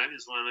 dude. I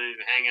just want to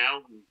hang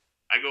out. And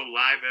I go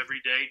live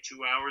every day,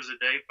 2 hours a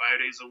day, 5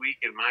 days a week,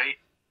 and my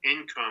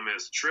income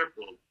has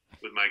tripled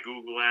with my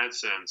Google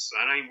AdSense.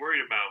 I ain't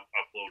worried about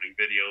uploading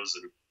videos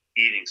and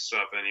eating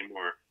stuff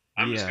anymore.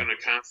 I'm just going to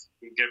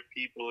constantly get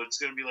people. It's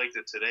going to be like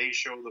the Today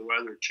Show, the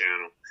Weather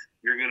Channel.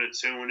 You're going to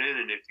tune in,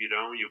 and if you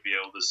don't, you'll be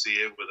able to see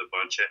it with a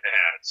bunch of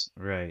ads.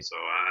 Right. So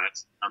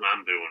that's what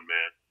I'm doing,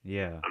 man.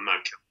 Yeah. I'm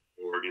not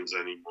killing organs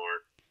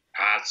anymore.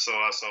 Hot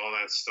sauce, all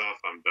that stuff,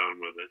 I'm done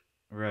with it.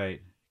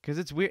 Right. Because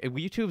it's weird.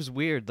 YouTube's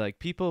weird. Like,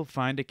 people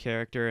find a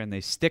character and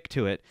they stick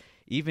to it,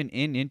 even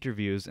in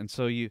interviews, and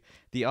so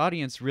the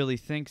audience really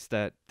thinks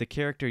that the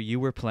character you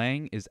were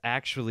playing is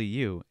actually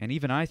you. And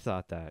even I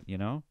thought that, Yeah,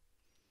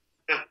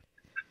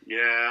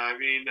 I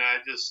mean,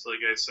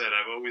 like I said,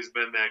 I've always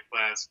been that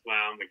class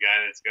clown, the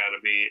guy that's got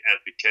to be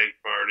at the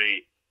cake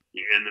party,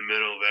 in the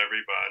middle of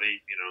everybody,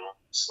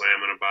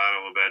 slamming a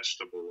bottle of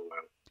vegetable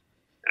oil.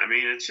 I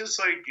mean, it's just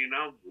like,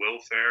 Will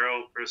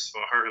Ferrell, Chris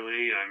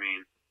Farley,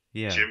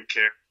 Jim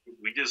Carrey.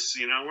 We just,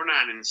 we're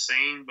not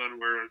insane, but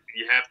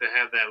you have to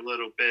have that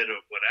little bit of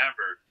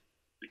whatever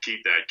to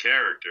keep that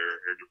character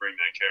or to bring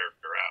that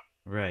character out.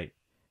 Right.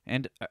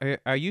 And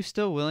are you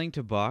still willing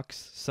to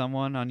box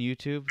someone on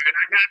YouTube?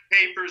 I got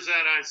papers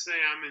that I say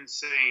I'm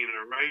insane,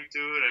 all right,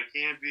 dude? I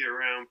can't be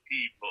around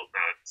people.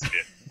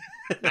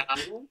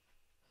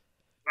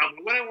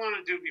 What I want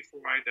to do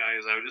before I die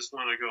is I just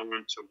want to go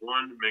into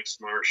one mixed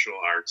martial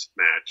arts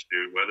match,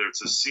 dude. Whether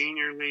it's a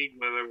senior league,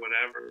 whether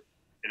whatever.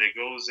 and it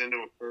goes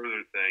into a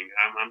further thing.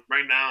 I'm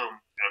right now.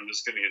 I'm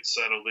just going to get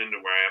settled into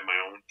where I have my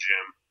own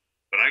gym,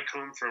 but I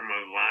come from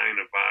a line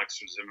of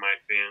boxers in my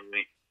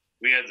family.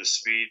 We had the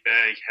speed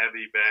bag,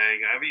 heavy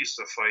bag. I've used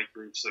to fight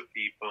groups of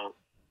people.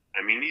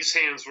 I mean, these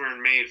hands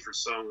weren't made for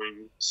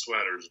sewing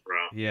sweaters,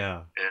 bro.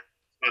 Yeah. And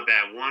but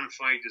that one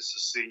fight just to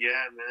see,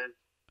 yeah, man,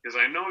 because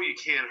I know you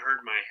can't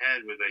hurt my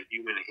head with a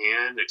human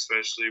hand,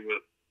 especially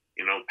with,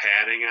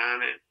 padding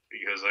on it,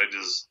 because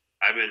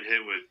I've been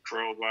hit with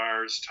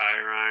crowbars,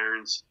 tire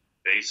irons,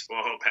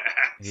 baseball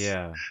bats.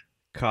 Yeah.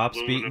 Cops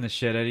beating the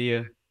shit out of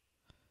you.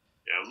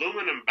 Yeah,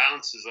 aluminum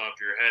bounces off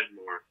your head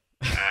more.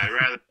 I'd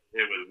rather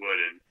hit with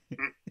wooden.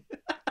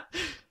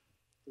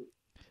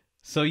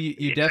 So you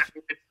It's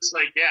just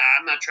like, yeah,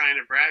 I'm not trying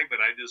to brag, but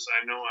I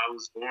know I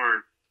was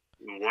born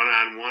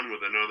one-on-one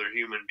with another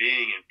human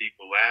being, and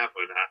people laugh,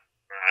 but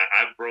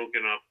I've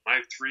broken up.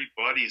 My 3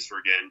 buddies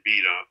were getting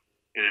beat up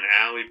in an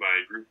alley by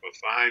a group of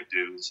 5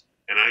 dudes,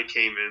 and I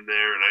came in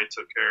there and I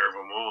took care of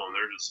them all, and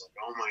they're just like,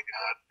 oh my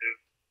God,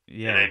 dude.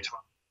 Yeah. And they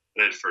talked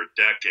about it for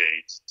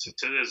decades. So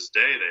to this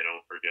day, they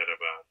don't forget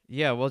about it.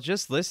 Yeah, well,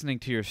 just listening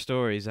to your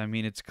stories, I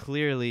mean, it's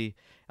clearly,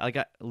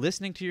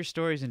 listening to your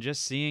stories and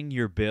just seeing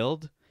your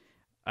build,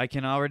 I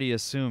can already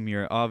assume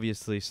you're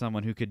obviously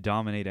someone who could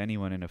dominate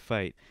anyone in a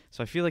fight.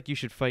 So I feel like you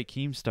should fight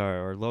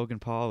Keemstar or Logan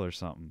Paul or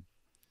something.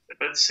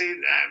 But see,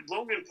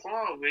 Logan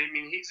Paul, I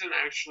mean, he's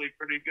actually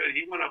pretty good.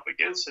 He went up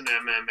against an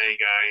MMA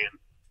guy and,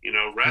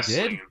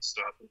 wrestling and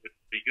stuff. It would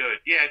be good.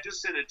 Yeah,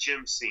 just in a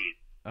gym scene.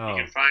 Oh. You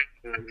can find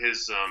him on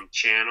his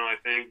channel, I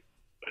think.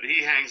 But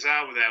he hangs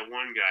out with that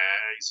one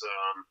guy.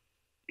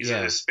 He's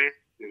a Hispanic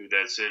dude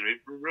that's a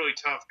really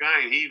tough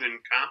guy. And he even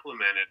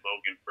complimented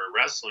Logan for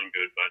wrestling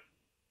good. But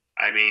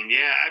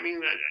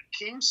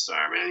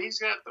Keemstar, man, he's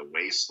got the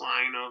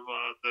waistline of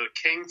the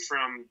king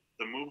from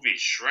the movie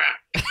Shrek.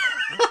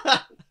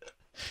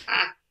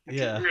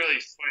 Yeah. You really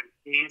fight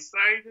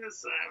Keemstar?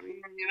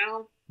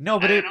 No,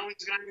 but I know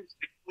he's going to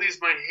please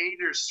my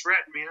haters,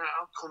 threaten me.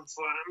 I'll come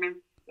for. I mean,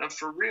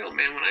 for real,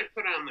 man. When I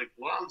put on the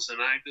gloves and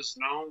I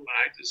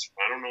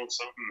don't know,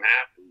 something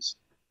happens,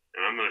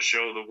 and I'm going to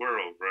show the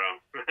world, bro.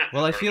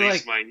 Well, I feel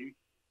like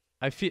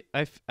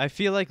I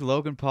feel like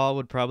Logan Paul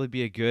would probably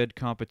be a good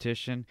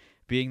competition,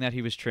 being that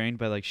he was trained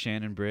by like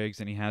Shannon Briggs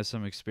and he has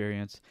some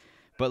experience.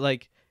 But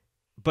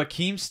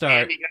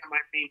Keemstar. And he got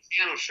my main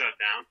channel shut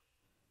down.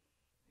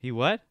 He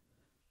what?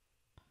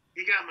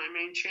 He got my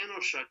main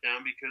channel shut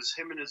down because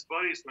him and his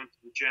buddies went to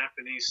the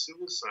Japanese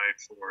suicide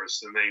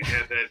forest and they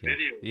had that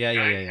video. Yeah.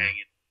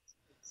 Hanging.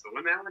 So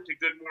when that went to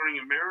Good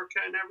Morning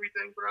America and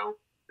everything, bro,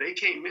 they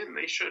came in,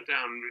 they shut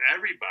down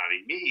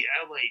everybody. Me,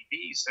 LA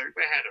Beast,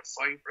 everybody had to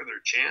fight for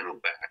their channel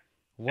back.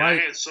 Why?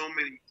 And I had so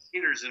many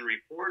haters and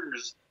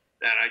reporters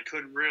that I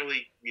couldn't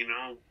really,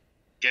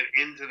 get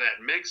into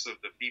that mix of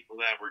the people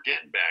that were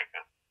getting back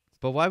on.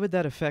 But why would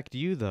that affect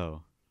you,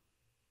 though?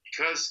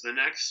 Because the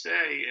next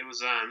day, it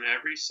was on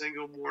every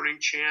single morning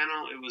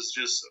channel. And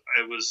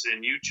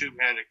YouTube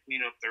had to clean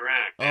up their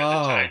act.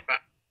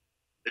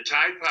 The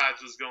Tide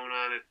Pods was going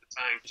on at the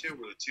time, too,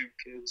 where the 2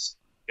 kids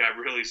got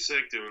really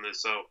sick doing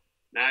this. So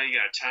now you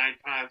got Tide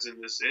Pods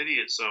and this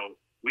idiot. So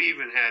we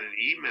even had an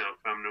email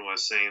come to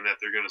us saying that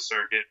they're going to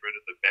start getting rid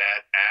of the bad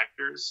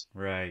actors.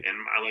 Right.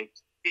 And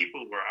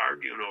people were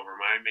arguing over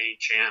my main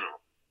channel.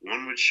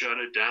 One would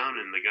shut it down,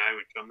 and the guy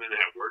would come in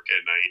at work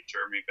at night and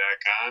turn me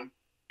back on.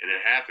 And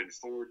it happened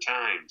 4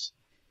 times.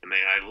 And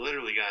I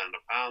literally got an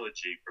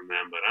apology from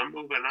them. But I'm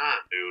moving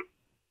on, dude.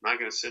 I'm not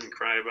going to sit and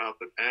cry about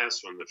the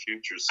past when the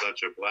future's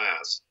such a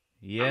blast.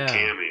 Yeah. I'm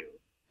Cameo.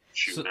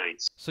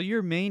 Shoenice. So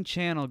your main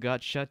channel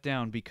got shut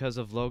down because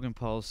of Logan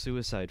Paul's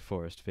Suicide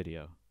Forest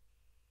video.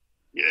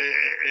 Yeah,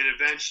 it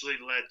eventually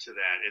led to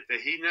that.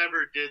 If he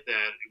never did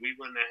that, we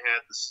wouldn't have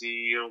had the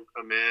CEO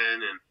come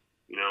in, and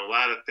a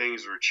lot of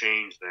things were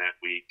changed that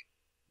week.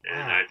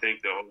 And Wow. I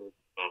think the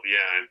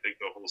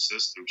whole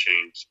system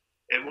changed.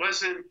 It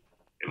was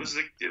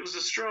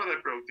the straw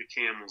that broke the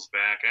camel's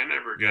back. I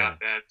never got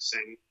that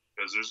saying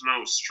because there's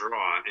no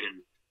straw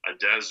in a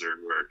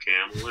desert where a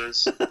camel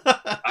is.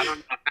 I don't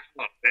know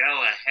how a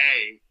bale of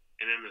hay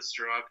and then the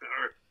straw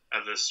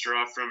the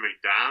straw from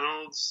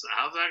McDonald's.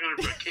 How's that going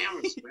to put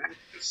camel's back?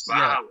 It's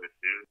solid,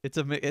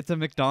 dude. It's a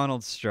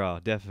McDonald's straw,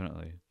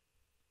 definitely.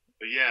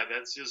 But yeah,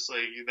 that just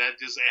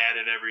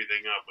added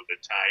everything up with the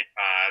Tide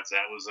Pods.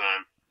 That was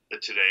on the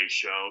Today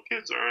Show.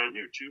 Kids are on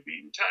YouTube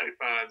eating Tide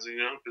Pods,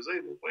 because they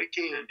look like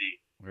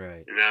candy.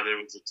 Right. And now there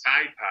was a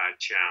Tide Pod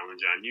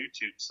challenge on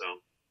YouTube,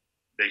 so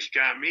they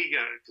got me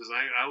because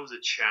I was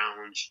a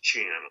challenge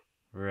channel.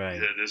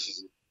 Right. This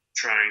is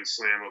try and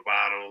slam a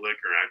bottle of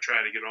liquor. I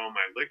tried to get all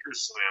my liquor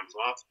slams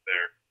off of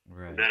there.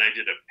 Right. And then I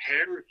did a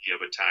parody of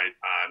a Tide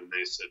Pod, and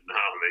they said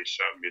no, they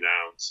shut me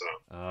down. So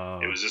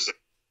it was just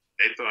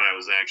they thought I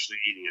was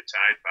actually eating a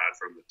Tide Pod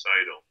from the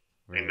title.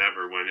 Right. They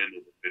never went into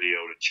the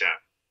video to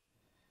check.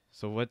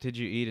 So what did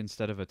you eat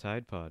instead of a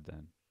Tide Pod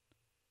then?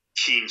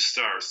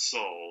 Keemstar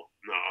Soul.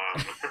 No.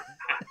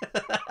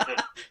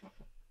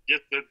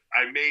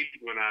 I made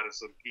one out of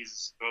some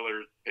pieces of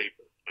colored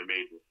paper. I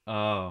made one.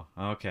 Oh,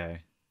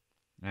 okay.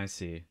 I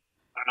see.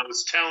 I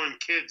was telling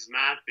kids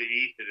not to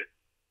eat it. It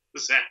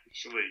was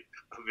actually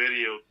a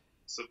video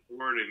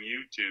supporting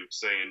YouTube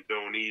saying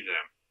don't eat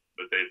them,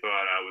 but they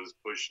thought I was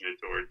pushing it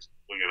towards,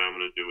 look, and I'm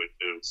going to do it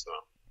too. So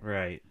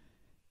Right.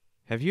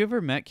 Have you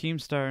ever met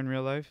Keemstar in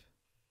real life?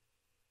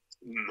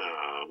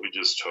 no, we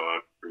just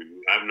talked.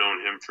 I've known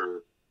him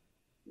for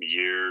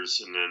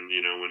years, and then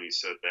when he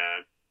said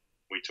that,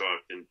 we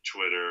talked in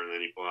Twitter, and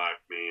then he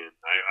blocked me. And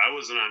I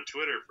wasn't on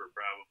Twitter for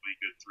probably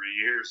a good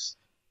 3 years.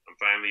 I'm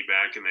finally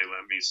back, and they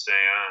let me stay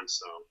on.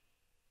 So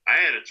I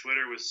had a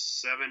Twitter with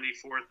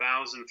 74,000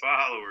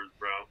 followers,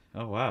 bro.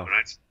 Oh, wow. When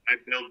I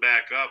build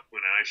back up,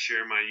 when I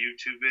share my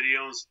YouTube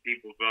videos,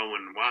 people go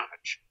and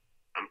watch.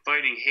 I'm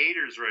fighting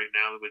haters right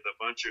now with a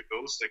bunch of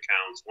ghost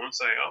accounts. Once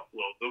I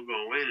upload, they'll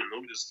go in and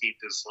they'll just keep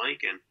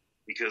disliking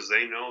because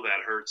they know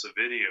that hurts a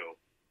video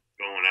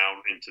going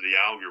out into the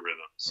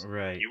algorithms.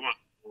 Right. You want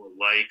more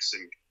likes,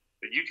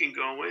 but you can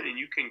go in and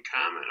you can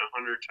comment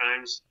 100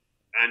 times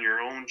on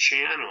your own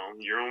channel,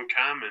 your own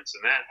comments,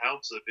 and that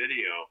helps the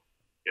video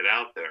get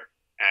out there.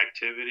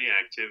 Activity,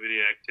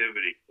 activity,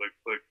 activity. Click,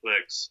 click,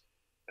 clicks.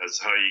 That's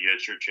how you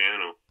get your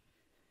channel.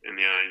 And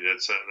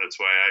that's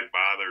why I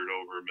bothered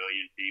over 1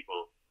 million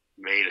people,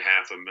 made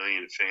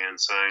 500,000 fan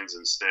signs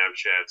and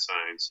Snapchat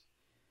signs.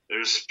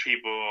 There's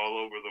people all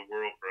over the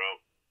world, bro,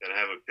 that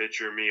have a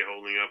picture of me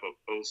holding up a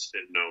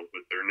Post-it note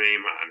with their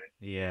name on it.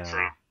 Yeah.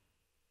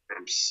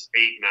 From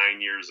 8-9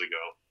 years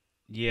ago.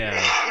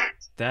 Yeah.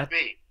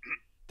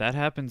 That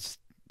happens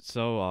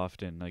so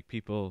often. Like,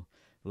 people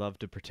love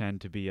to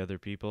pretend to be other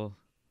people.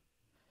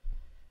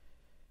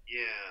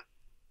 Yeah.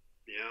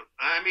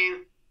 I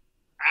mean,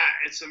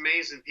 it's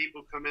amazing.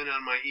 People come in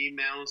on my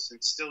emails,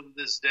 and still to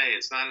this day,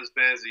 it's not as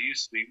bad as it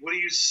used to be. What are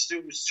you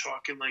students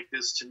talking like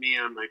this to me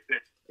on my face?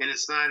 And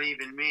it's not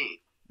even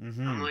me.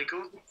 Mm-hmm. I'm like,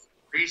 go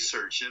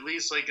research. At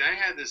least, like, I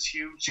had this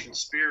huge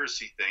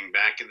conspiracy thing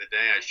back in the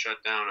day. I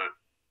shut down a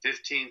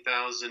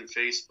 15,000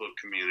 Facebook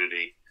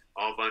community,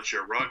 all a bunch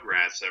of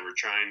rugrats that were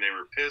they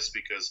were pissed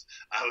because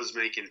I was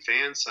making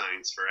fan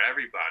signs for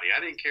everybody.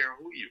 I didn't care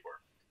who you were.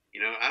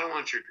 I don't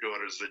want your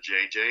daughters with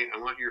JJ. I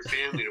want your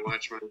family to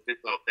watch my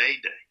videos all day.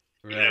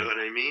 You know what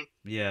I mean?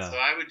 Yeah. So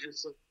I would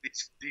just,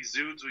 these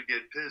dudes would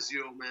get pissed.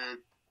 Yo, man,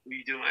 what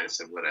you doing? I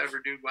said, whatever,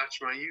 dude, watch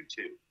my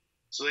YouTube.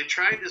 So they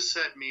tried to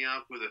set me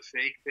up with a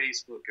fake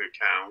Facebook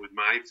account with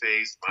my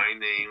face, my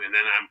name, and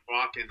then I'm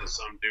talking to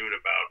some dude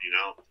about,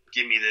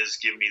 give me this,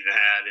 give me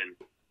that. And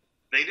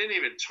they didn't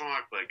even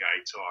talk like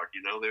I talk.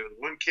 There was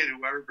one kid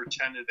who ever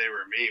pretended they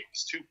were me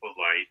was too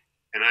polite.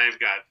 And I've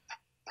got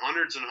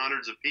hundreds and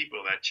hundreds of people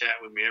that chat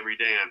with me every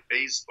day on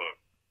Facebook.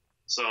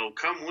 So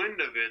come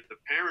wind of it, the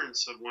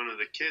parents of one of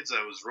the kids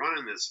I was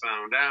running this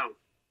found out,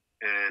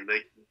 and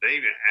they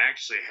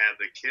actually had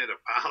the kid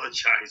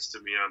apologize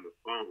to me on the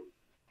phone.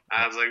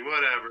 I was like,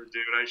 whatever,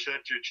 dude, I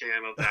shut your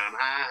channel down.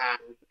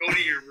 Go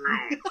to your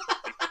room.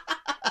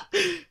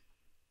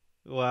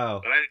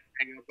 Wow. But I didn't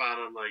hang up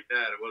on them like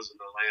that. It wasn't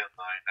a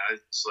landline. I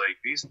was just like,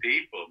 these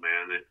people,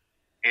 man.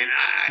 And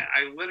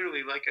I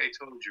literally, like I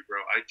told you, bro,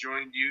 I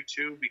joined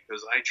YouTube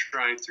because I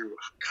tried through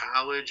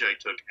college. I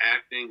took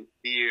acting,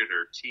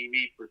 theater,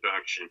 TV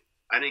production.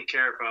 I didn't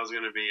care if I was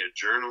going to be a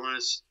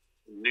journalist,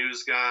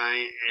 news guy,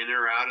 in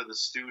or out of the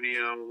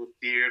studio,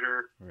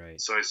 theater. Right.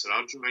 So I said,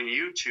 I'll join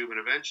YouTube, and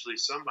eventually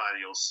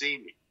somebody will see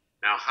me.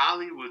 Now,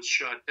 Hollywood's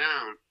shut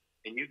down,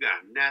 and you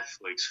got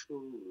Netflix,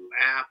 Hulu,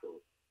 Apple.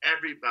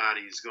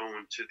 Everybody's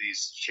going to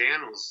these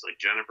channels like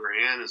Jennifer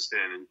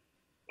Aniston and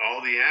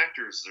all the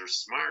actors are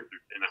smart.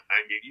 And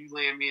you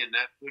land me a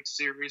Netflix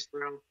series,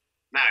 bro.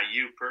 Not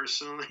you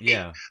personally.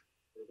 Yeah.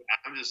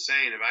 I'm just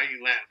saying, if I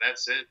can land,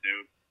 that's it,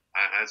 dude.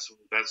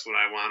 That's what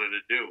I wanted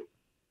to do.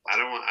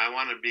 I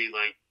want to be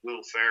like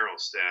Will Ferrell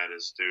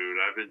status, dude.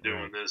 I've been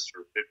doing this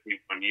for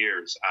 51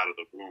 years out of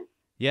the womb.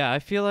 Yeah, I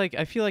feel like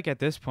at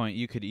this point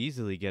you could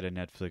easily get a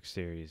Netflix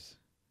series.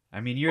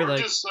 I mean, you're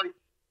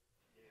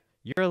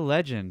a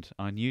legend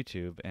on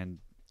YouTube, and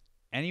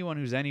anyone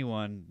who's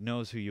anyone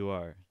knows who you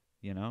are.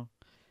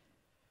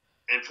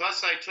 And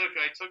plus, I took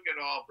it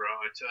all, bro.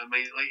 I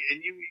mean,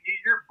 and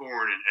you're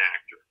born an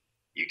actor.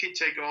 You can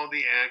take all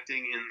the acting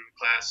in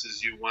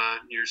classes you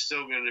want. You're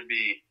still going to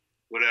be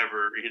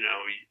whatever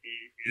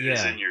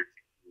is in your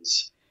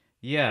genes.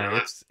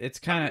 Yeah, it's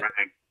kind of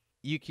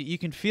you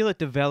can feel it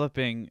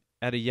developing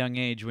at a young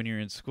age when you're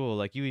in school.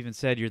 Like you even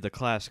said, you're the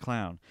class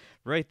clown.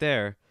 Right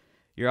there,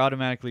 you're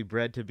automatically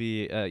bred to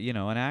be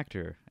an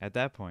actor at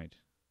that point.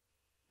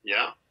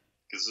 Yeah.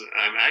 Because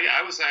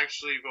I was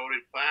actually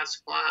voted class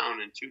clown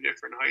in 2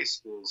 different high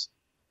schools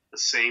the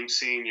same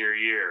senior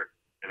year,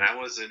 and I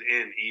wasn't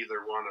in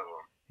either one of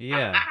them.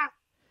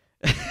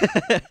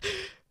 Yeah.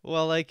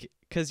 Well,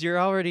 because you're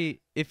already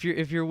if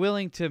you're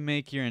willing to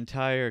make your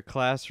entire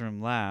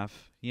classroom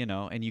laugh,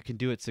 and you can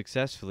do it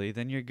successfully,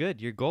 then you're good.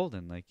 You're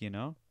golden,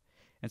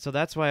 And so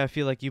that's why I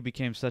feel like you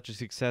became such a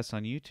success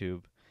on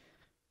YouTube.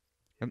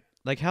 And,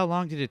 how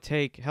long did it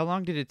take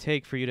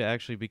for you to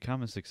actually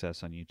become a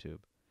success on YouTube?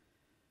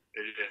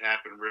 It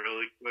happened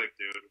really quick,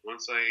 dude.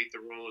 Once I ate the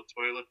roll of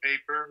toilet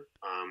paper,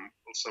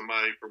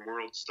 somebody from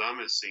World's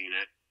Dumbest seen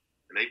it,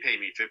 and they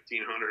paid me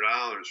 $1,500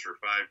 for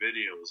 5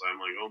 videos. I'm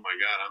like, oh my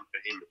God, I'm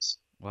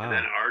famous. Wow. And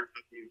then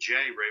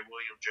RWJ, Ray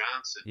William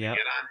Johnson, Yep. to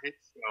get on his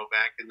show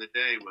back in the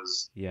day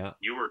was, Yeah.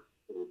 you were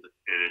cool.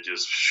 And it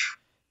just,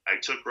 I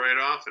took right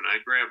off, and I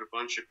grabbed a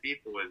bunch of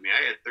people with me.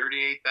 I had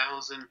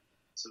 38,000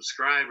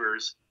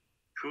 subscribers.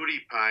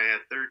 Cootie Pie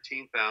had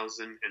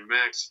 13,000, and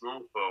Max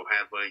Mofo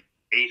had like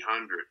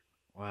 800.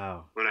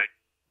 Wow. When I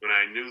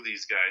knew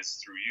these guys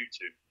through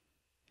YouTube.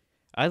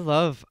 I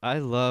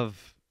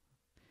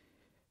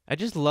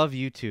just love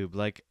YouTube.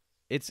 Like,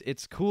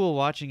 it's cool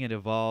watching it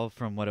evolve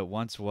from what it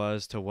once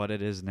was to what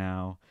it is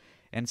now.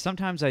 And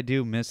sometimes I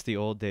do miss the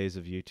old days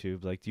of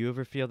YouTube. Like, do you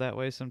ever feel that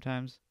way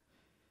sometimes?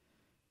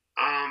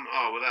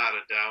 Oh, without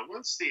a doubt.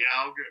 Once the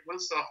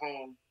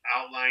whole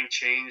outline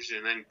changed,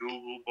 and then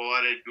Google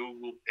bought it,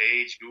 Google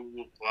Page,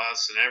 Google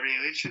Plus, and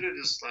everything, they should have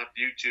just left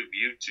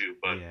YouTube.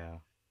 But yeah.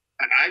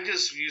 I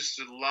just used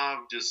to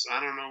love I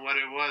don't know what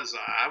it was.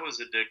 I was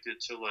addicted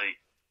to like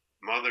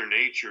Mother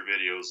Nature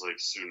videos, like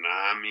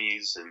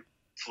tsunamis and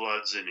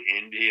floods in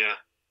India.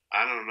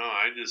 I don't know.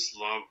 I just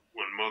love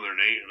when Mother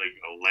Nature, like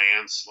a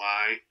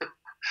landslide.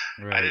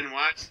 Right. I didn't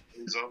watch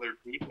these other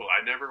people.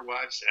 I never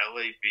watched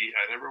LAB.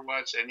 I never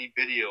watched any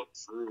video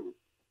through.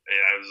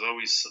 I was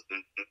always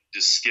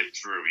just skip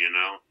through, you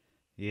know.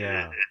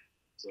 Yeah. And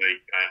it's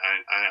like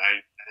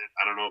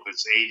I don't know if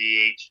it's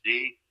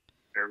ADHD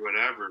or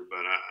whatever,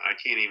 but I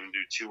can't even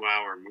do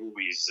 2-hour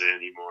movies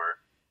anymore.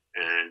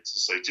 And it's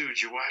just like, dude,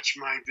 you watch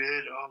my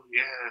vid? Oh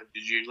yeah.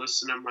 Did you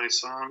listen to my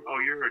song? Oh,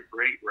 you're a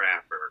great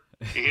rapper.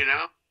 You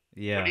know?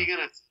 Yeah. What are you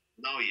gonna?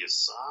 No, you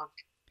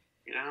suck.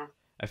 You know?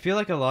 I feel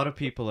like a lot of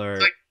people are.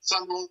 It's like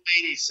some old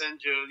lady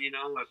sends you, you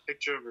know, a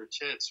picture of her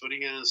tits. What are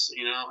you gonna,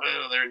 you know?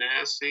 Oh, they're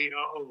nasty.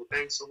 Oh,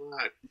 thanks a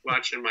lot.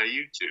 Watching my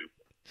YouTube.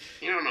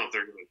 You don't know if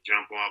they're gonna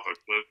jump off a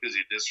cliff because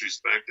you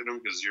disrespected them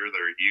because you're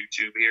their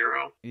YouTube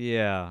hero.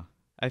 Yeah.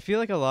 I feel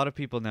like a lot of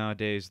people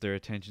nowadays, their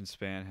attention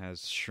span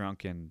has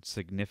shrunken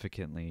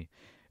significantly,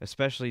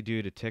 especially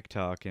due to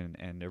TikTok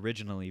and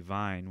originally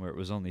Vine, where it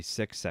was only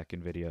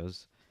 6-second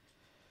videos.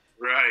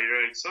 Right.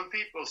 Some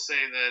people say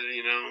that,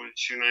 you know,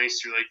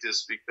 Shoenice, you're like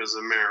this because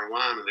of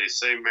marijuana. They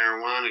say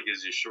marijuana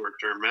gives you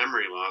short-term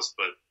memory loss,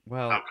 but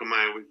how come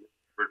I would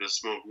never to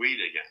smoke weed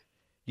again?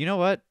 You know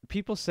what?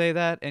 People say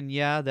that, and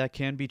yeah, that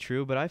can be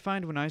true, but I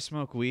find when I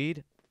smoke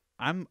weed,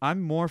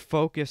 I'm more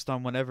focused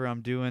on whatever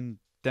I'm doing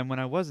than when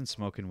I wasn't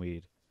smoking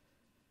weed.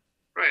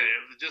 Right.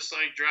 Just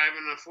like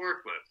driving a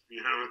forklift,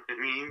 you know what I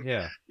mean?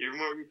 Yeah. You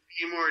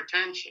pay more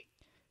attention.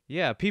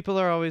 Yeah, people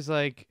are always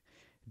like,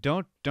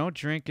 don't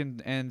drink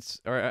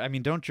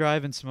don't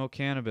drive and smoke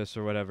cannabis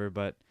or whatever,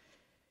 but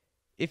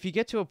if you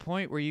get to a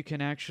point where you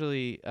can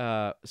actually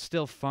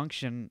still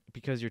function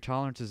because your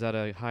tolerance is at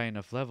a high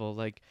enough level,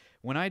 like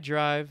when I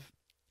drive,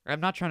 I'm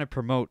not trying to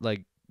promote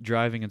like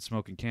driving and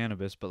smoking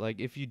cannabis, but like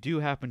if you do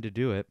happen to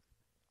do it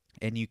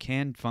and you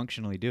can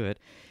functionally do it,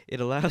 it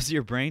allows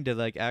your brain to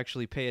like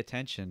actually pay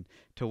attention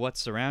to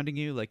what's surrounding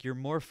you. Like you're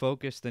more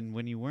focused than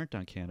when you weren't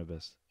on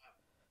cannabis.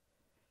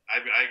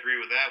 I agree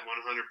with that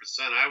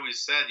 100%. I always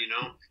said, you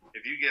know,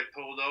 if you get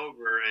pulled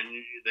over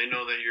and they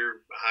know that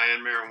you're high on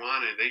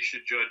marijuana, they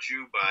should judge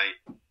you by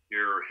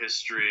your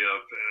history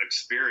of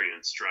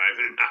experience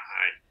driving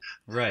high.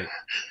 Right.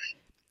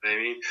 I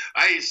mean,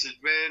 I used to,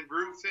 man,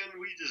 roofing,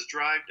 we just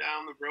drive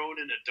down the road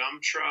in a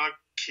dump truck,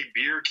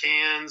 beer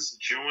cans,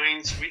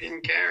 joints. We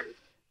didn't care.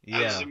 Yeah.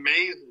 That was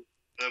amazing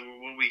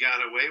what we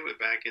got away with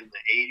back in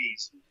the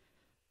 80s. It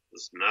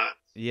was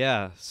nuts.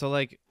 Yeah. So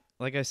like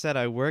I said,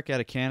 I work at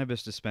a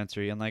cannabis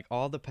dispensary, and like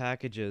all the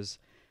packages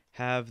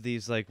have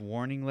these like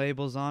warning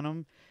labels on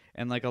them,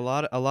 and like a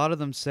lot of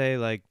them say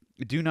like,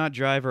 do not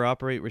drive or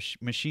operate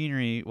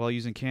machinery while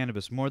using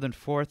cannabis. More than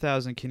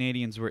 4,000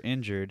 Canadians were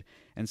injured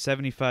and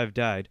 75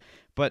 died.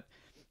 But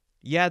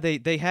yeah,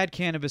 they had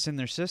cannabis in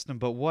their system,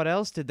 but what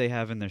else did they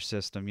have in their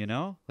system, you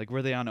know? Like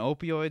were they on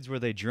opioids? Were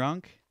they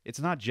drunk? It's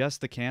not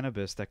just the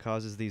cannabis that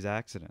causes these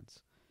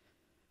accidents.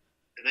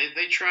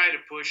 They try to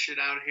push it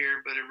out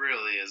here, but it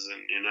really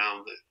isn't, you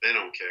know. They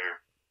don't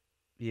care.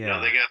 Yeah. You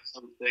know, they got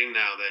something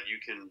now that you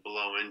can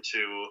blow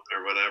into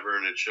or whatever,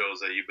 and it shows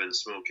that you've been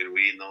smoking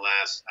weed in the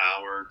last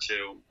hour or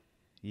two.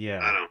 Yeah.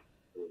 I don't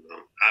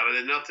know.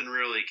 Nothing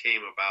really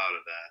came about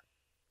of that.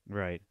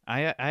 Right.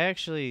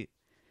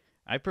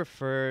 I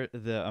prefer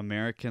the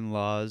American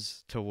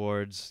laws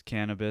towards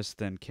cannabis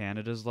than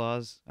Canada's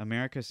laws.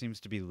 America seems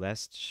to be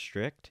less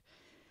strict.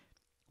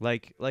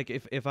 Like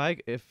if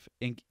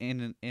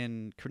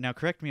now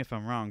correct me if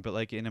I'm wrong, but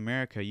like in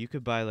America you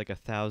could buy like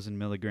 1,000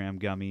 milligram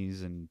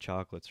gummies and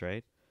chocolates,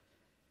 right?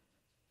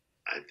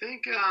 I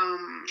think you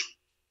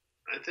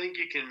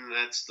can.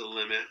 That's the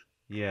limit.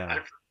 Yeah. I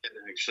forget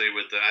actually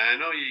I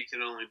know you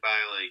can only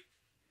buy like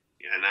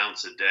an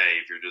ounce a day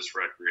if you're just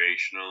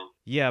recreational.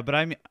 Yeah, but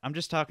I'm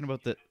just talking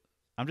about the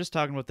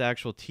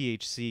actual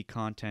THC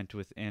content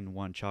within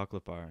one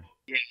chocolate bar.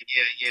 Yeah.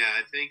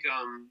 I think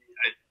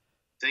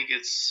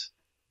it's.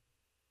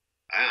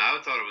 I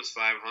thought it was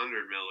 500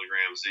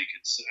 milligrams that you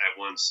could at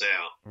one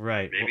sale.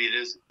 Right. Maybe it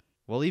isn't.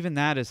 Well, even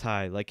that is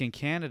high. Like in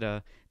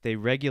Canada, they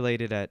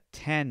regulate it at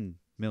 10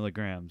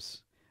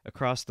 milligrams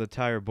across the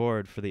entire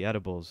board for the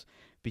edibles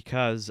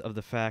because of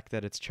the fact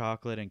that it's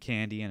chocolate and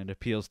candy and it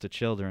appeals to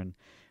children,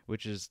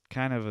 which is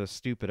kind of a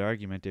stupid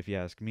argument if you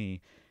ask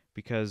me,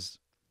 because,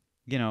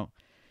 you know,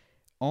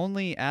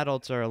 only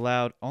adults are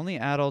allowed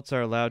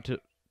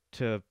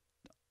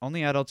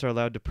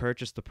to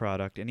purchase the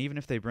product, and even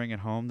if they bring it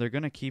home, they're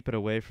going to keep it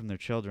away from their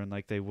children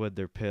like they would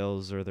their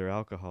pills or their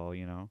alcohol,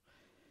 you know.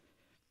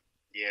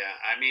 Yeah,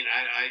 I mean,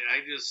 I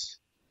just,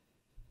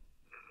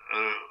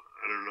 I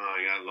don't know.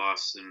 I got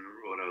lost in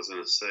what I was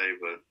going to say,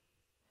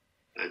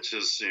 but it's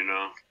just, you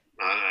know,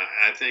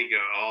 I think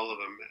all of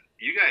them,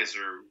 you guys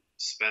are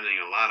spending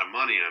a lot of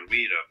money on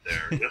weed up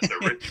there. That's a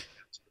rich.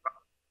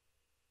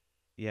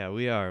 Yeah,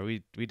 we are.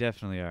 We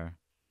definitely are.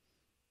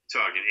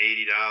 Talking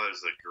 $80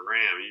 a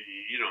gram.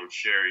 You don't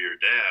share your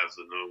dabs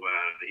with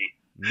nobody.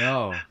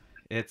 No,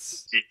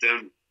 it's. Keep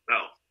them. No.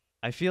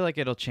 I feel like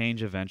it'll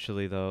change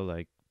eventually, though.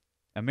 Like,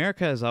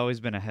 America has always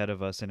been ahead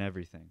of us in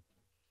everything.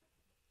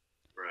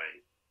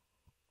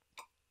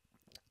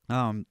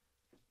 Right.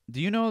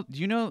 Do you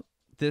know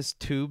this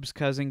Tubes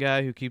cousin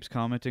guy who keeps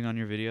commenting on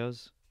your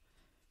videos?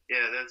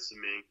 Yeah, that's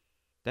me.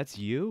 That's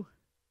you?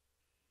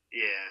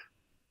 Yeah.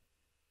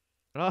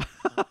 Oh.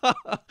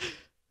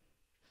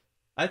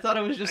 I thought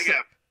it was just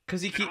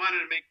because he I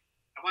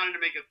wanted to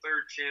make a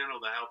third channel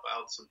to help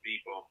out some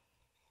people,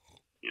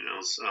 you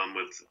know, some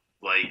with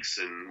likes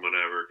and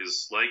whatever.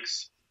 Because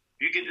likes,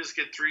 you can just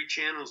get 3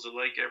 channels to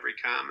like every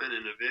comment in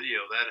a video.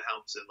 That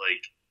helps it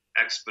like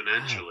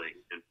exponentially,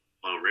 and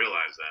I don't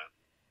realize that.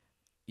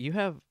 You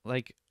have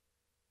like,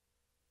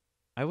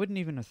 I wouldn't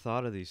even have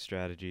thought of these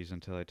strategies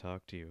until I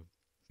talked to you,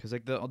 because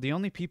like the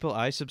only people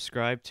I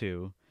subscribe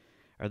to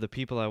are the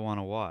people I want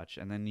to watch.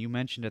 And then you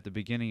mentioned at the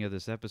beginning of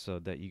this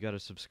episode that you got to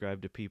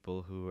subscribe to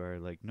people who are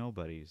like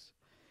nobodies.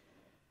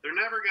 They're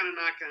never going to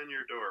knock on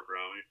your door,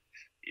 bro.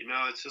 You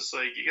know, it's just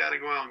like you got to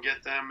go out and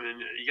get them. And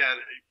you got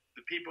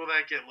the people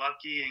that get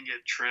lucky and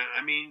get trend.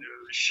 I mean,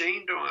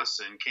 Shane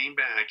Dawson came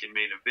back and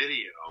made a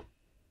video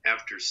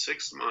after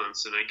 6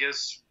 months. And I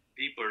guess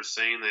people are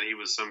saying that he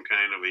was some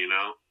kind of, you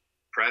know,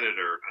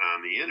 predator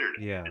on the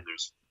internet. Yeah. And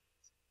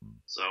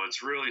so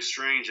it's really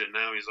strange that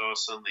now he's all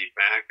suddenly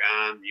back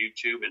on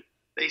YouTube, and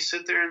they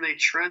sit there and they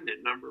trend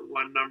it, number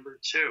 1, number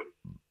 2.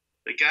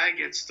 The guy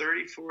gets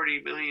 30,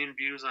 40 million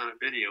views on a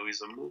video.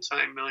 He's a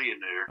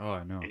multi-millionaire. Oh,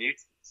 I know. And you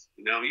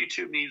know,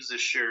 YouTube needs to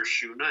share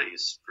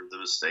Shoenice for the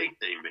mistake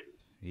they made.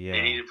 Yeah.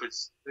 They need to put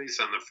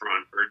Shoenice on the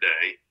front per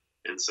day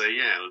and say,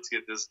 yeah, let's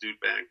get this dude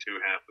back to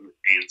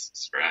 500,000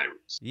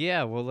 subscribers.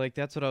 Yeah, well, like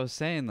that's what I was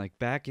saying. Like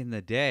back in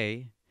the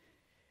day,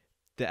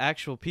 the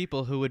actual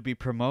people who would be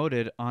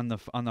promoted on the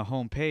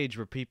homepage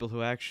were people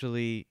who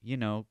actually, you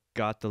know,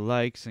 got the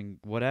likes and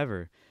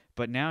whatever.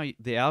 But now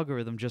the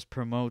algorithm just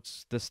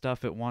promotes the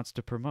stuff it wants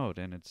to promote,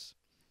 and it's,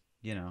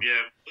 you know.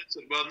 Yeah,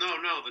 well,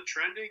 no, the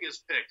trending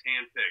is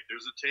hand-picked.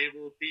 There's a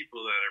table of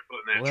people that are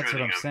putting that Well, that's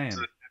trending what I'm on.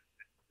 saying.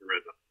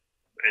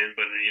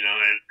 But you know,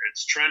 and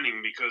it's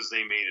trending because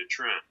they made a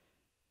trend.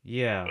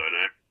 Yeah. But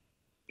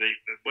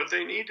what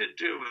they need to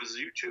do is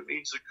YouTube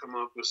needs to come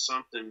up with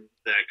something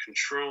that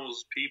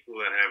controls people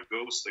that have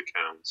ghost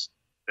accounts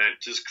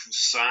that just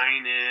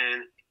sign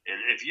in. And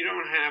if you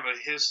don't have a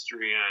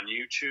history on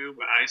YouTube,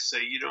 I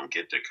say you don't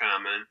get to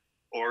comment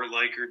or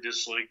like or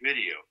dislike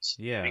videos.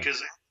 Yeah.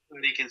 Because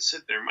anybody can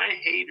sit there. My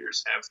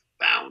haters have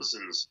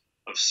thousands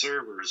of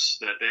servers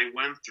that they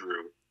went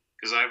through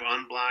because I've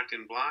unblocked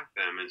and blocked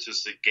them. It's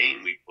just a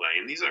game we play.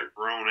 And these are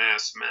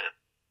grown-ass men.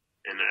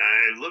 And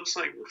it looks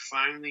like we're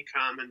finally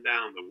calming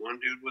down. The one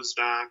dude was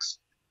doxxed.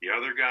 The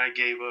other guy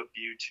gave up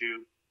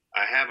YouTube.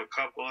 I have a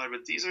couple of,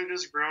 but these are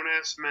just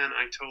grown-ass men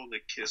I told to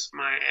kiss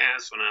my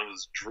ass when I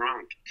was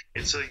drunk.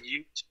 It's a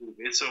YouTube.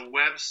 It's a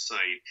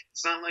website.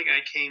 It's not like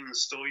I came and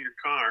stole your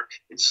car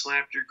and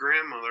slapped your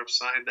grandmother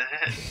upside the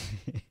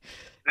head.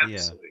 Yeah.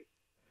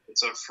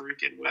 It's a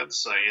freaking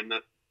website. And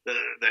the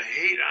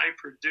hate I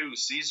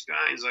produce, these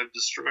guys, I've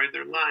destroyed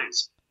their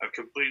lives. I've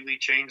completely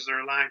changed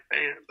their life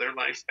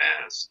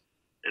paths.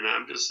 And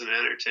I'm just an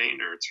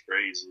entertainer. It's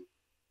crazy.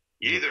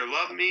 You either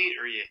love me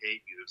or you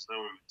hate me. There's no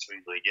in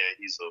between. Like, yeah,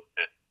 he's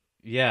okay.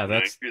 Yeah,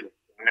 that's. If you're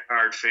the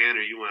hard fan,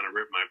 or you want to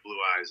rip my blue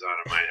eyes out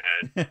of my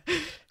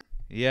head.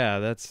 Yeah,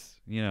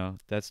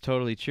 that's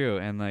totally true.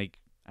 And like,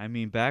 I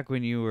mean, back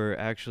when you were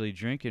actually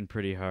drinking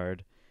pretty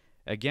hard,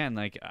 again,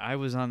 like I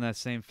was on that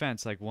same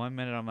fence. Like 1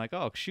 minute I'm like,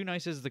 oh,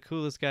 Shoenice is the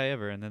coolest guy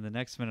ever, and then the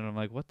next minute I'm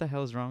like, what the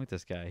hell is wrong with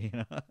this guy?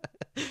 You know.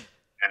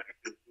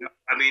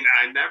 I mean,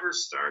 I never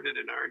started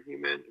an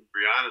argument, to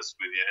be honest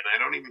with you, and I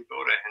don't even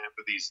go to half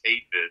of these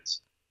hate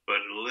bits,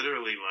 but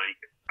literally, like,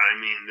 I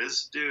mean,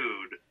 this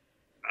dude,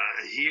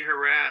 he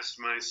harassed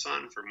my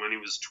son from when he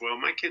was 12.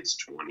 My kid's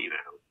 20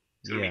 now.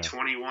 He's going to be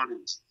 21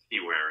 in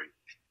January.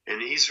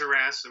 And he's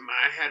harassed him.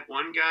 I had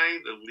one guy,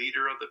 the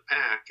leader of the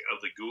pack of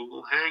the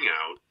Google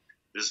Hangout,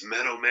 this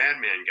Meadow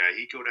Madman guy,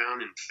 he'd go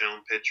down and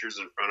film pictures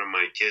in front of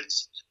my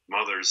kid's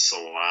mother's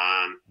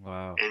salon.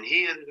 Wow. And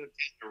he ended up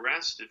getting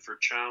arrested for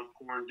child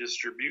porn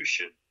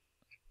distribution.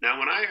 Now,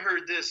 when I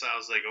heard this, I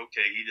was like,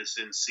 okay, he just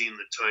didn't seem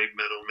the type,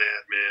 Meadow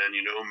Madman,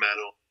 you know,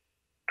 Metal.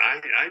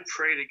 I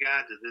pray to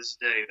God to this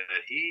day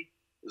that he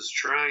was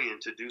trying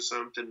to do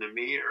something to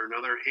me or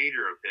another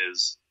hater of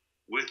his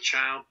with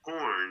child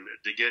porn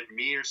to get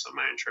me or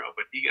somebody in trouble,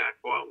 but he got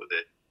caught with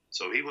it.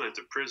 So he went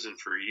to prison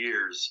for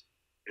years,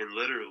 and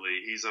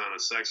literally he's on a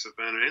sex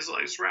offender. His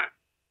life's wrecked.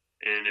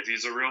 And if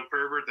he's a real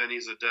pervert, then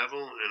he's a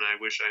devil, and I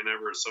wish I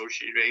never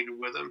associated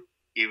with him,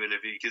 even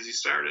if because he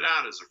started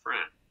out as a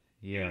friend.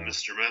 Yeah.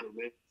 Mr.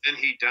 Metalman. Then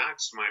he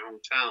doxed my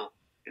hotel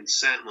and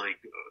sent like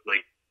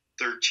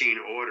 13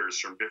 orders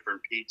from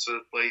different pizza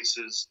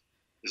places.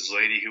 This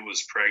lady who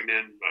was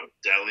pregnant, a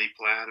deli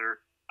platter.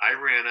 I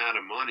ran out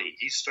of money.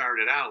 He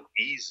started out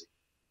easy,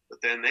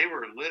 but then they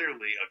were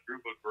literally a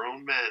group of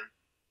grown men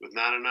with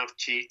not enough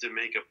teeth to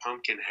make a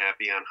pumpkin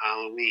happy on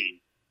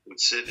Halloween would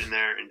sit in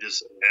there and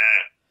just,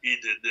 he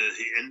did this.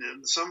 And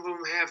then some of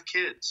them have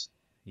kids.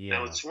 Yeah.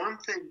 Now, it's one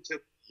thing to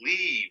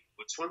believe.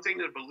 It's one thing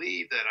to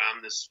believe that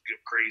I'm this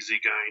crazy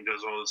guy and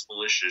does all this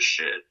malicious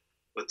shit.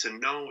 But to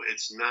know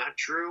it's not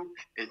true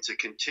and to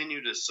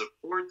continue to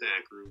support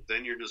that group,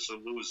 then you're just a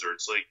loser.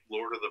 It's like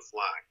Lord of the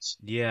Flies.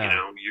 Yeah. You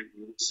know, you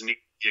just need to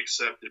be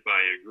accepted by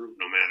a group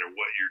no matter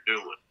what you're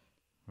doing.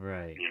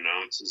 Right. You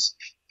know, it's just,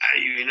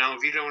 you know,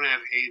 if you don't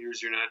have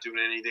haters, you're not doing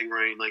anything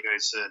right. Like I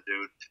said,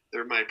 dude,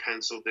 they're my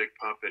pencil dick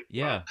puppet.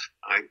 Yeah.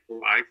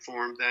 I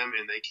formed them,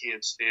 and they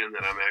can't stand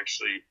that I'm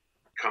actually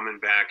coming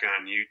back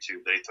on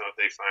YouTube. They thought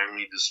they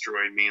finally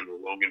destroyed me, and the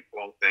Logan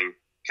Paul thing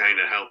kind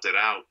of helped it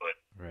out,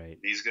 but right.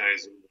 These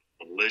guys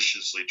are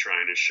maliciously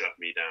trying to shut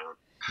me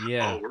down.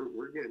 Yeah. Oh,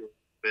 we're getting a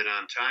bit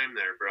on time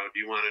there, bro. Do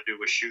you want to do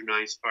a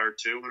Shoenice part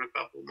 2 in a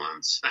couple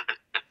months?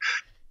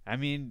 I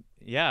mean,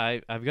 yeah,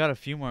 I've got a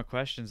few more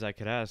questions I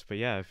could ask, but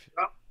yeah.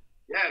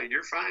 Yeah,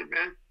 you're fine,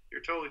 man.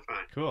 You're totally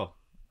fine. Cool.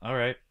 All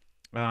right.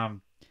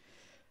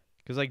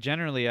 Because like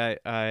generally,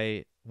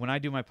 I when I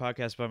do my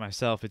podcast by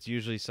myself, it's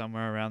usually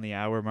somewhere around the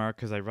hour mark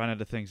because I run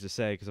out of things to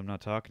say because I'm not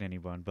talking to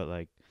anyone. But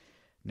like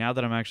now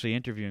that I'm actually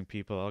interviewing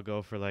people, I'll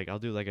go for I'll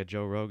do like a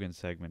Joe Rogan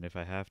segment if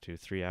I have to,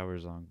 3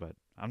 hours long. But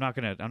I'm not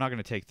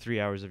gonna take 3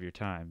 hours of your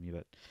time.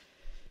 But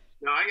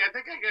no, I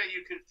think I got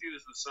you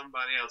confused with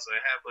somebody else. I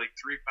have like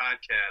 3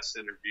 podcast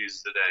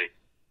interviews today,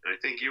 and I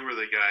think you were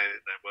the guy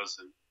that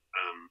wasn't.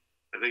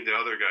 I think the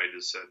other guy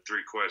just said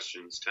 3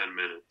 questions, 10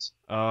 minutes.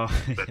 Oh,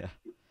 yeah.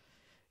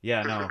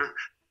 Yeah, no.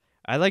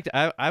 I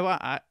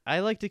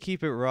like to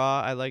keep it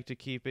raw. I like to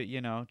keep it,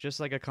 just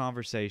like a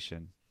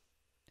conversation.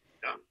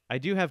 Yeah. I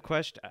do have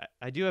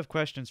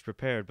questions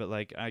prepared, but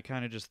like I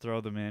kind of just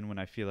throw them in when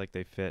I feel like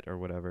they fit or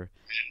whatever.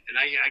 And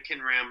I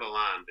can ramble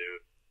on,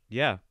 dude.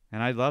 Yeah,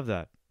 and I love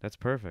that. That's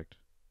perfect.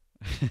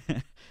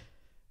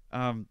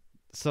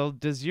 So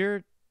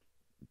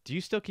do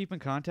you still keep in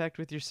contact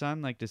with your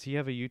son? Like, does he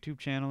have a YouTube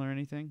channel or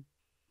anything?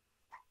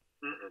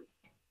 Mm-mm.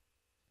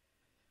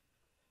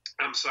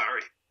 I'm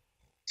sorry.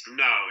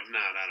 No,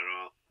 not at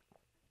all.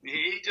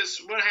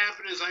 What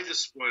happened is I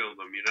just spoiled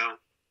him,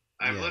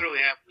 I literally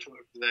have to talk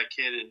to that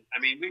kid, and I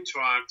mean, we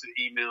talked,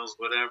 emails,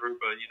 whatever,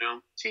 but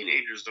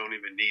teenagers don't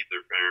even need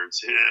their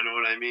parents, you know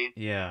what I mean?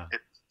 Yeah.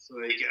 And so,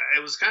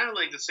 it was kind of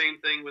like the same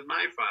thing with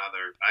my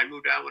father. I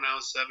moved out when I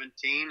was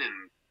 17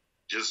 and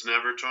just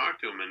never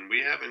talked to him, and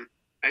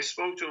I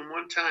spoke to him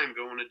one time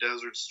going to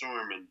Desert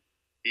Storm, and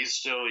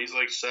he's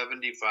like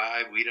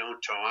 75. We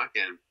don't talk,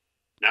 and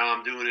now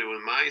I'm doing it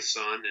with my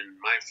son, and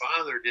my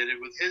father did it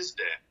with his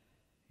dad.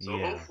 So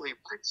hopefully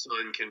my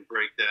son can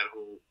break that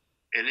whole,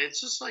 and it's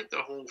just like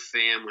the whole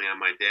family on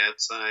my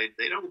dad's side.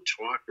 They don't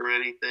talk or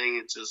anything.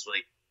 It's just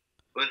like,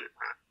 but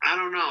I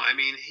don't know. I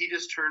mean, he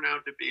just turned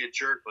out to be a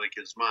jerk like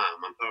his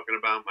mom. I'm talking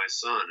about my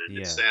son, and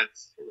it's sad,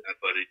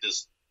 but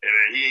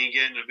he ain't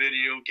getting a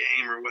video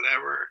game or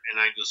whatever, and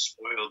I just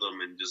spoiled him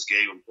and just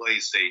gave him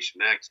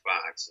PlayStation,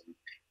 Xbox, and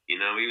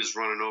he was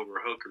running over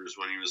hookers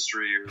when he was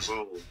 3 years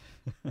old.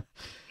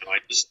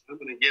 I'm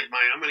gonna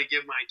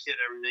give my kid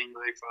everything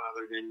my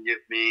father didn't give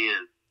me,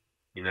 and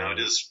it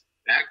just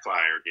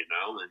backfired,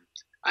 and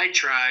I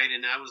tried,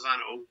 and I was on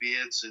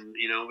opiates, and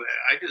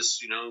I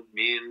just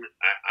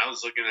I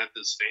was looking at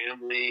this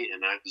family,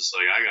 and I just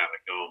like, I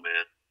gotta go,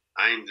 man.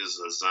 I'm just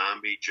a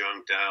zombie,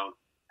 junked out,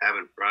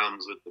 having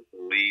problems with the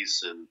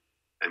police, and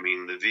I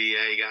mean the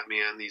VA got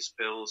me on these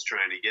pills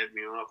trying to get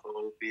me off of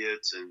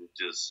opiates, and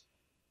just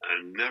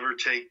never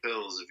take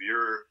pills. If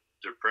you're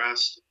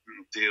depressed,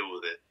 deal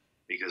with it,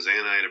 because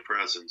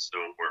antidepressants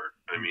don't work.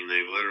 I mean,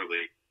 they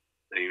literally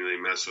they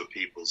mess with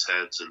people's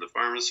heads, and the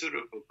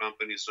pharmaceutical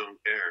companies don't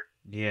care.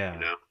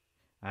 Yeah.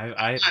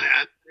 I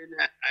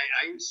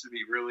used to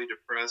be really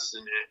depressed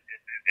and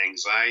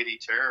anxiety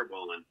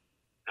terrible, and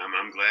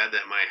I'm glad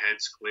that my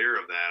head's clear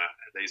of that.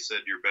 They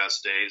said your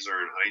best days are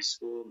in high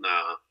school.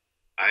 Nah,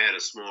 I had a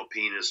small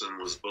penis and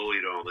was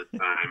bullied all the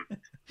time.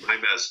 My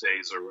best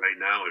days are right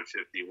now at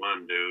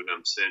 51, dude.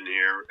 I'm sitting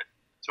here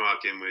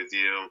talking with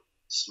you,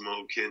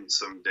 smoking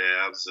some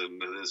dabs,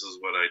 and this is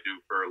what I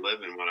do for a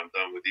living. When I'm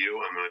done with you,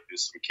 I'm going to do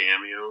some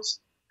cameos,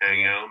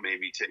 hang out,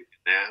 maybe take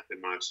a nap,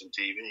 and watch some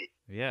TV.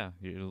 Yeah,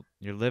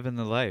 you're living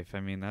the life.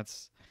 I got to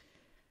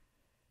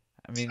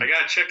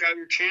check out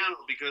your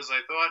channel, because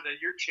I thought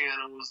that your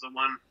channel was the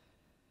one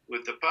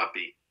with the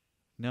puppy.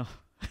 No,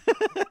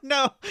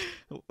 No.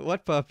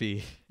 What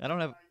puppy? I don't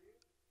have.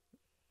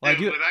 Well, I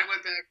Dude, do. when I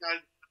went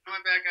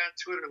back on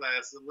Twitter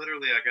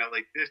literally I got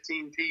like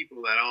 15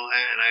 people that all,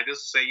 and I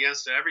just say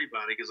yes to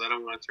everybody because I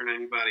don't want to turn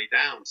anybody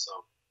down. So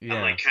I'm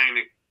Yeah. like kind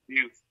of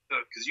confused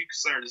because you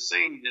started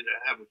saying you did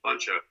have a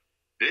bunch of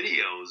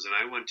videos, and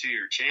I went to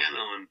your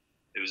channel, and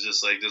it was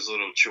just like this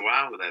little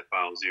chihuahua that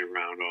follows you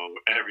around all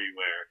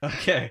everywhere.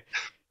 Okay.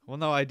 Well,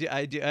 no, I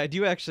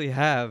do actually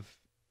have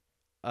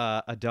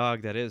a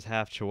dog that is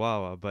half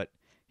Chihuahua, but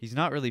he's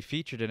not really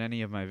featured in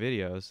any of my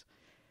videos.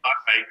 All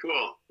right,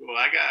 cool.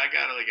 I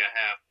got like a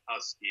half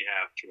husky,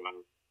 half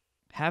chihuahua.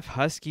 Half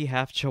Husky,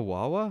 half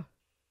Chihuahua?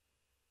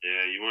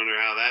 Yeah, you wonder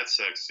how that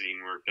sex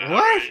scene worked out.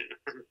 What?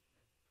 Right?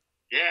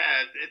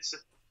 Yeah, it's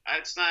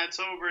not. It's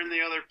over in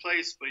the other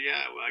place, but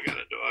yeah, well, I got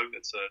a dog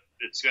it's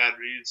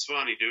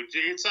funny, dude.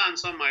 It's on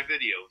some of my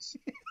videos.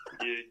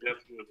 Yeah,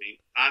 definitely.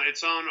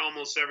 It's on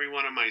almost every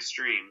one of my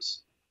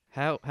streams.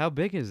 How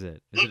big is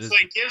it? Looks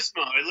like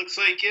Gizmo. It looks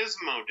like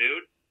Gizmo,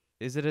 dude.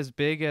 Is it as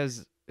big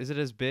as? Is it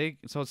as big?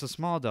 So it's a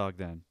small dog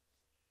then.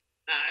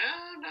 No.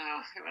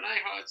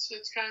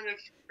 It's kind of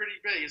pretty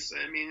big.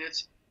 I mean,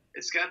 it's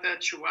got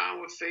that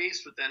Chihuahua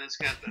face, but then it's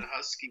got the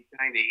husky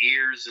kind of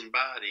ears and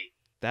body.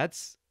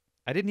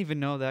 I didn't even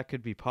know that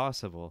could be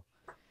possible.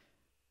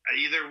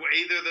 Either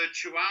the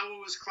Chihuahua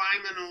was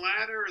climbing a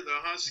ladder, or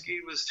the husky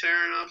was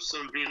tearing up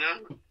some,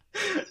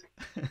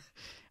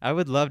 I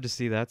would love to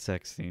see that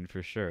sex scene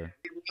for sure.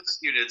 He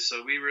rescued it,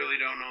 so we really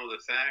don't know the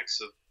facts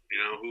of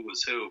who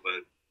was who,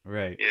 but.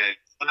 Right. Yeah,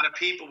 a lot of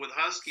people with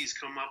huskies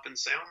come up and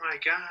say, "Oh my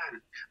God,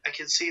 I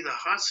can see a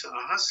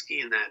husky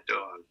in that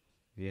dog."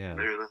 Yeah. And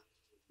they're like,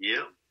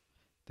 "Yep."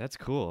 That's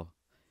cool.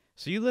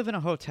 So you live in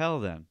a hotel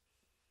then?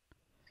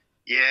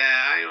 Yeah,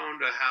 I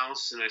owned a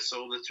house and I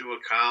sold it to a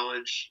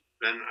college.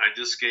 Then I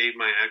just gave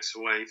my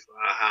ex-wife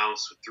a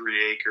house with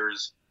 3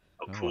 acres,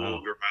 a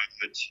pool,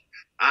 garage.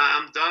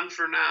 I'm done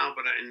for now,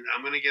 but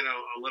I'm going to get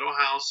a little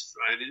house.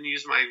 I didn't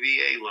use my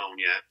VA loan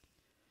yet.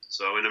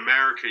 So in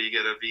America, you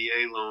get a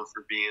VA loan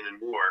for being in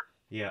war.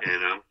 Yeah.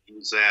 And I'll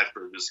use that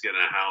for just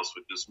getting a house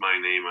with just my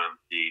name on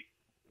the deed.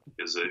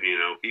 Because,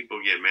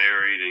 people get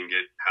married and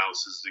get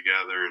houses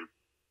together. And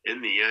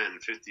in the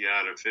end, 50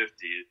 out of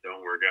 50, it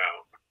don't work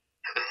out.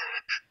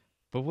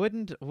 But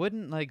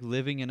wouldn't like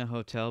living in a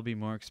hotel be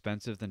more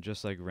expensive than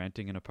just like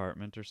renting an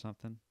apartment or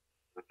something?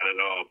 Not at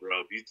all, bro.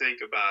 If you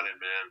think about it,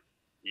 man,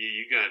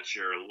 you got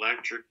your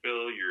electric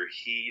bill, your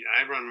heat.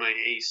 I run my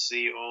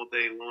AC all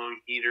day long,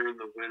 heater in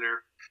the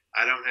winter.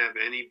 I don't have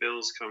any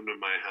bills come to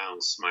my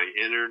house. My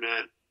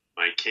internet,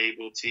 my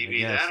cable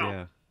TV,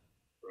 bro.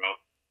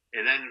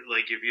 And then,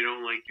 like, if you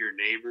don't like your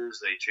neighbors,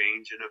 they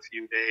change in a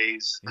few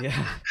days.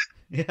 Yeah.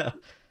 Yeah.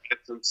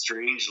 Get some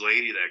strange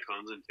lady that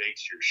comes and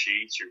takes your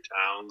sheets, your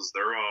towels.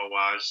 They're all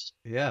washed.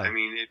 Yeah. I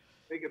mean,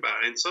 think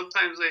about it. And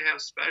sometimes they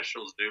have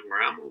specials, dude,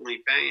 where I'm only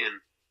paying,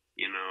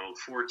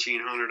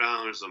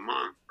 $1,400 a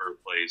month per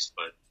place.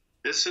 But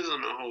this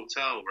isn't a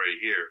hotel right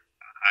here.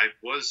 I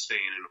was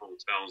staying in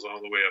hotels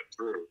all the way up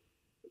through.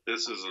 But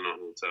this isn't a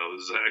hotel.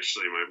 This is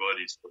actually my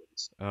buddy's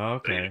place. Oh,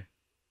 okay.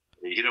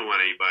 You don't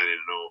want anybody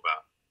to know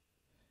about.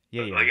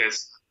 Yeah, but yeah. like I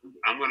said,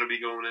 I'm going to be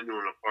going into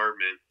an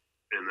apartment,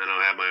 and then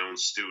I'll have my own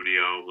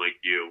studio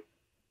like you,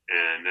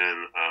 and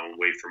then I'll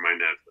wait for my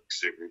Netflix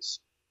series.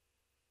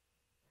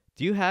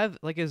 Do you have,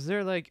 like, is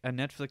there, like, a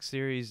Netflix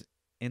series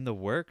in the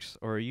works,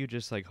 or are you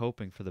just, like,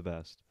 hoping for the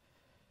best?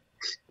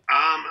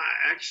 I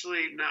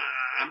actually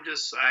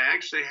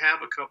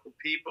have a couple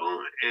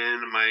people,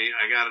 and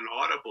I got an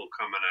Audible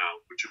coming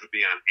out, which would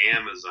be on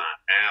Amazon,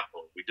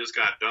 Apple. We just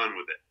got done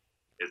with it.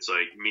 It's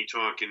like me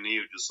talking to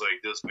you just like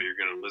this, but you're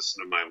going to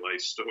listen to my life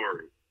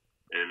story.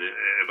 And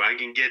if I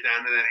can get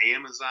onto that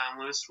Amazon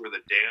list where the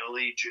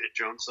daily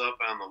jumps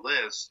up on the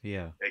list,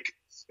 Yeah. it can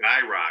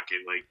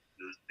skyrocket, like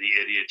the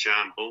idiot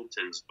John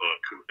Bolton's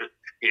book,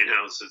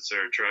 sits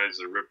there and tries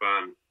to rip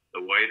on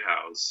the White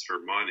House for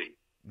money.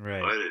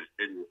 Right. But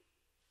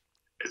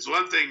it's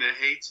one thing to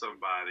hate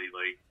somebody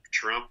like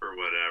Trump or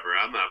whatever.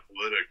 I'm not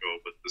political,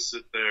 but to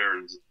sit there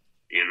and,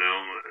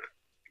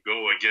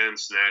 go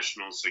against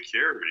national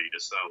security to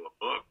sell a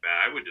book,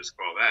 I would just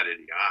call that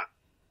idiotic.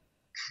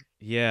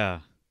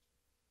 Yeah.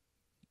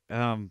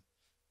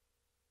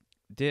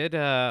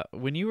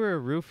 When you were a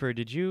roofer,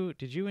 did you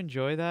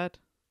enjoy that?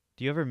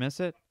 Do you ever miss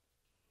it?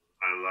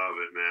 I love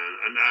it, man.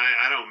 And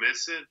I don't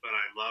miss it, but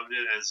I loved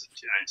it as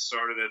I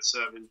started at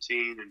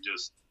 17, and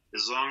just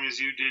as long as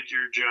you did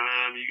your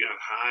job, you got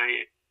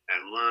high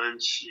at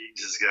lunch, you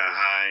just got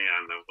high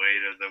on the way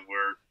to the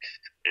work,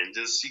 and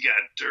just you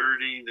got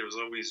dirty. There was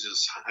always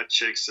just hot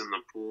chicks in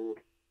the pool,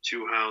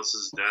 2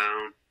 houses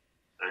down.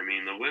 I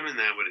mean, the women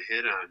that would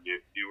hit on you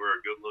if you were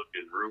a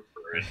good-looking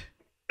roofer. And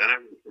then I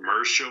went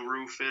commercial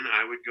roofing.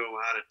 I would go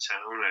out of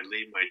town. I'd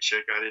leave my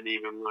chick I didn't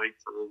even like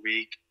for a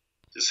week,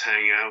 just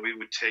hang out. We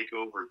would take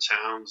over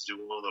towns, do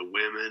all the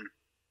women.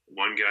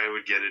 One guy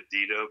would get a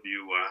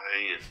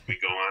DWI, and we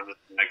go on to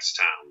the next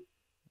town.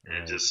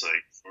 And just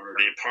like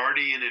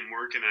partying and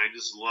working. I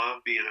just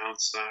love being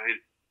outside,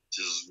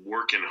 just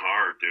working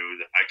hard,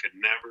 dude. I could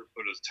never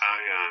put a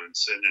tie on and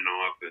sit in an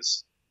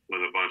office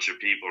with a bunch of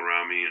people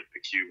around me in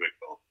a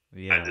cubicle.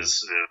 Yeah. I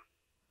just,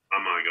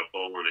 I'm like a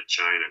bull in a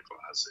china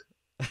closet.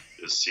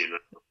 Just,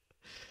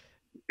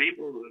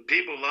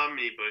 people love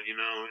me, but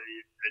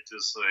it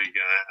just like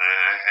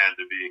I had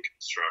to be in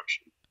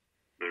construction.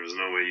 There was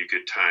no way you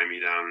could tie me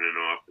down in an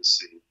office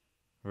scene.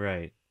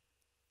 Right.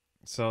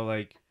 So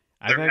like,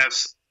 They're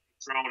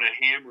throwing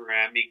a hammer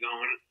at me,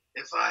 going,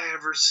 "If I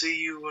ever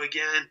see you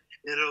again,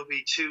 it'll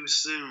be too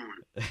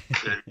soon."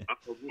 And,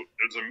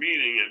 there's a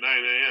meeting at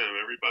 9 a.m.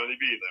 Everybody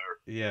be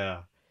there.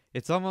 Yeah.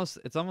 It's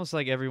almost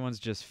like everyone's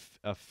just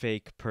a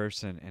fake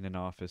person in an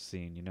office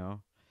scene,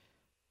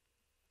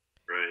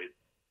 Right.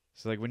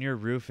 So like when you're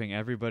roofing,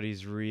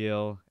 everybody's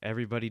real.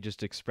 Everybody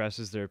just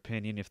expresses their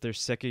opinion. If they're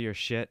sick of your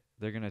shit,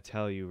 they're gonna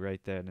tell you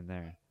right then and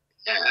there.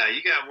 Yeah,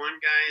 you got one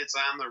guy that's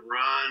on the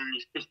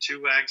run,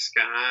 2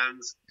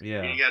 ex-cons.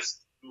 Yeah. And you got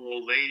some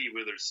old lady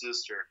with her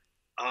sister.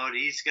 Oh,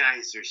 these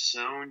guys are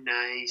so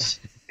nice.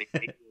 They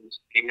make those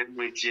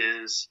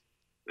sandwiches.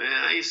 Man,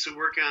 I used to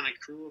work on a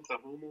crew if the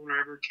homeowner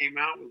ever came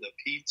out with a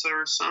pizza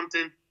or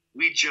something.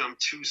 We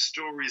jumped 2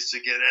 stories to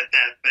get at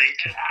that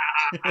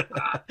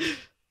thing.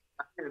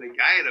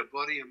 I had a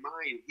buddy of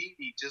mine. He'd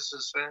eat just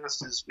as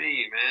fast as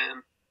me,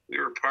 man. We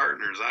were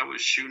partners. I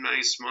was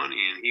Shoenice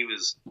Money, and he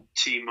was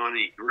T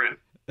Money Grip.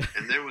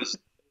 And there was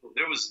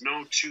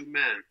no 2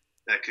 men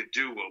that could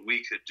do what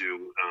we could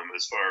do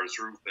as far as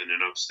roofing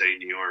in upstate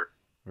New York.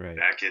 Right.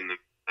 Back in the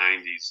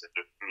 90s,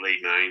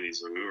 late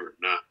 90s, when we were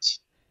nuts.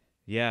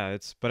 Yeah,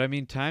 but I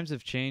mean, times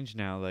have changed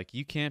now. Like,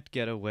 you can't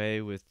get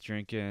away with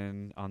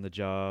drinking on the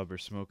job or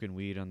smoking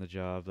weed on the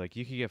job. Like,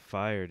 you could get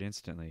fired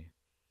instantly.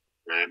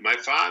 My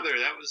father,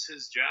 that was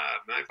his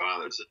job. My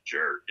father's a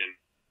jerk, and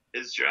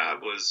his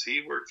job was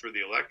he worked for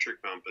the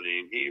electric company,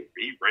 and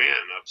he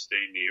ran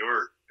upstate New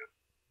York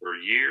for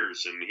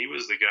years, and he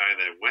was the guy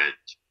that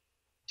went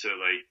to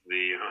like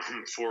the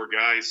 4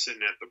 guys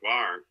sitting at the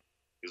bar,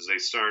 because they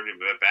started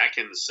back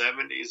in the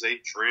 70s. They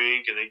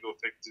drink and they go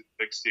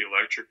fix the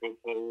electrical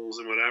poles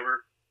and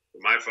whatever.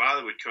 But my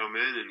father would come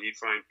in and he'd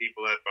find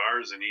people at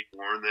bars and he'd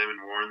warn them,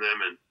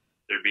 and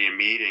there'd be a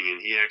meeting,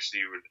 and he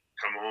actually would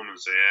come home and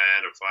say, "I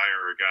had to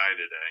fire a guy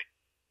today."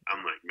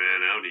 I'm like,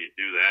 man, how do you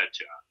do that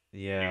job?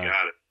 Yeah. You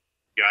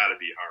gotta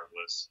be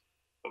heartless.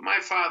 But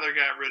my father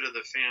got rid of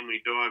the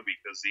family dog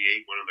because he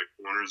ate one of the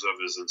corners of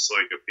his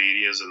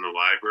encyclopedias in the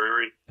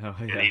library. Oh,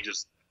 yeah. And he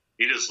just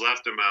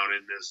left him out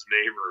in this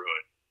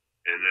neighborhood.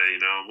 And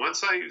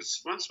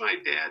once my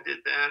dad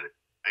did that,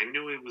 I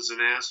knew he was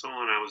an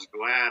asshole, and I was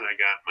glad I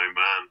got my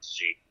mom's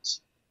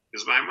genes.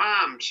 Because my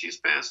mom, she's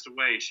passed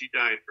away. She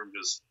died from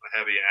just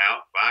heavy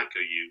vodka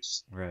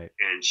use. Right.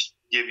 And she'd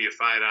give you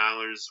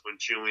 $5 when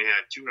she only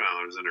had $2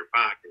 in her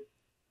pocket.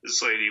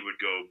 This lady would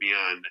go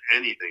beyond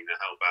anything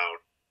to help out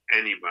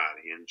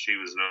anybody, and she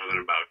was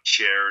nothing about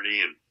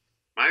charity. And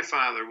my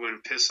father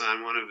wouldn't piss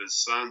on one of his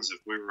sons if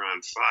we were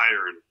on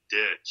fire in a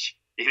ditch.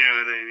 You know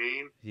what I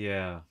mean?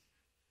 Yeah.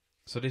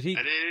 So did he?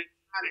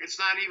 It's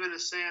not even a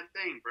sad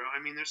thing, bro.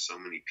 I mean, there's so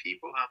many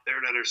people out there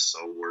that are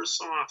so worse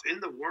off in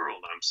the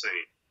world, I'm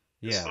saying.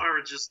 Yeah. As far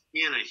as just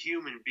being a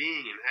human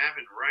being and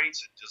having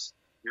rights, and just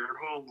your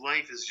whole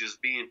life is just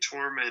being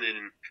tormented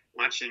and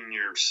watching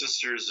your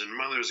sisters and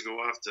mothers go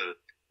off to,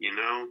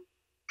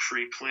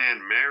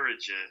 pre-planned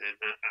marriage, and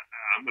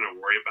I'm going to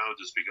worry about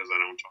just because I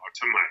don't talk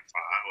to my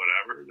father,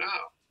 whatever. No.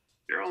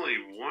 You're only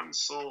one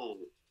soul.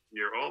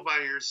 You're all by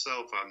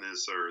yourself on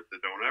this earth.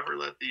 And don't ever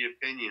let the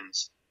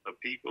opinions of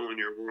people in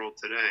your world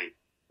today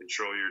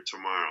control your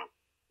tomorrow,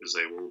 because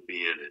they won't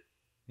be in it.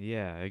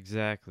 Yeah,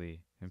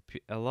 exactly. And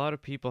a lot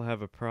of people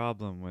have a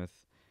problem with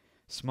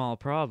small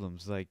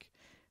problems. Like,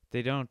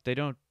 they don't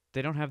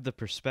have the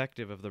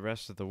perspective of the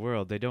rest of the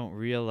world. They don't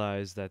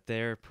realize that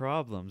their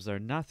problems are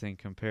nothing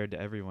compared to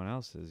everyone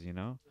else's,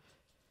 Now,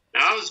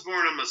 I was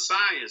born a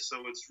Messiah,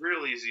 so it's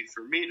real easy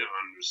for me to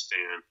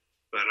understand.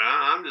 But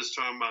I'm just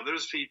talking about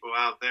there's people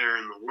out there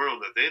in the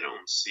world that they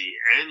don't see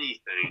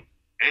anything,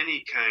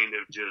 any kind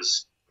of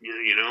just,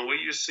 what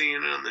you're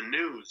seeing on the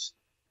news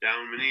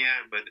down in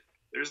Minneapolis. But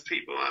there's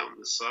people out in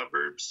the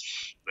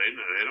suburbs, they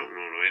don't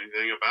know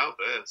anything about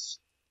this.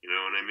 You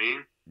know what I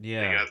mean?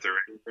 Yeah. They got their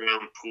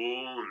in-ground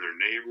pool in their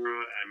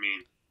neighborhood. I mean,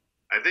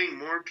 I think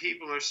more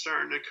people are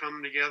starting to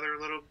come together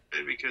a little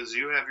bit because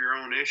you have your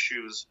own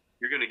issues.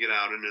 You're going to get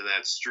out into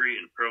that street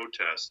and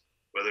protest,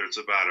 whether it's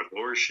about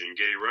abortion,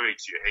 gay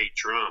rights, you hate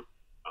Trump,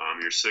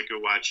 you're sick of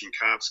watching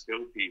cops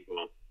kill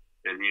people,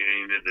 and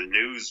the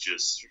news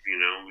just,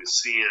 with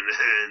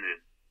CNN,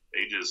 and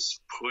they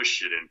just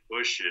push it and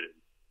push it.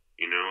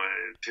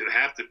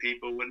 Half the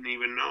people wouldn't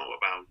even know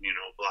about,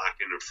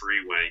 blocking a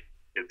freeway.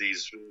 And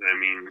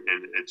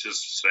it's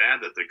just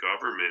sad that the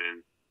government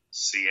in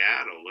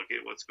Seattle, look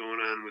at what's going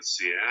on with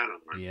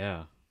Seattle.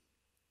 Yeah.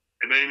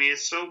 I mean,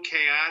 it's so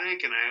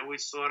chaotic, and I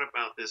always thought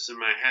about this in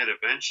my head.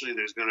 Eventually,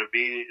 there's going to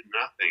be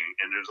nothing,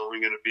 and there's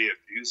only going to be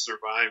a few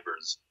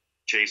survivors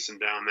chasing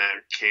down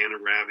that can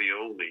of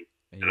ravioli.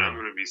 Yeah. And I'm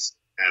going to be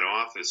at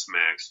Office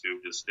Max,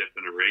 dude, just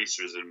dipping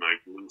erasers in my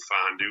blue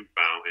fondue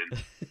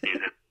fountain.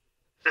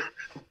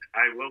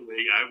 I will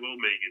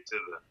make it to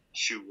the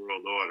shoe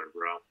world order,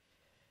 bro.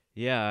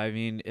 Yeah, I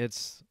mean,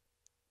 it's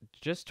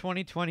just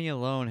 2020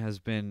 alone has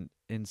been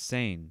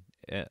insane.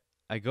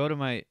 I go to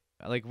my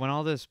like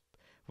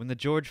when the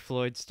George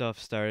Floyd stuff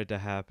started to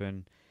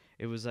happen,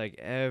 it was like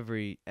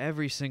every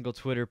single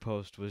Twitter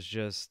post was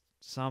just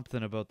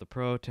something about the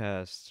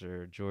protests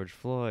or George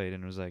Floyd,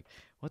 and it was like,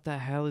 what the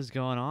hell is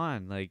going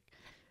on? Like,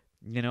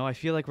 I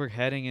feel like we're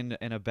heading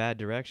in a bad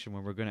direction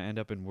where we're going to end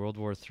up in World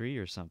War III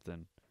or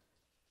something.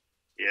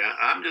 Yeah,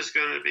 I'm just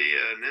going to be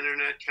an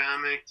internet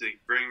comic to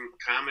bring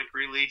comic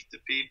relief to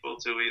people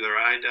till either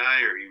I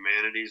die or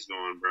humanity's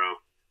going, bro.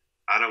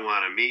 I don't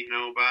want to meet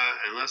nobody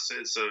unless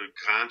it's a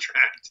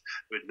contract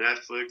with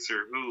Netflix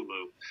or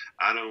Hulu.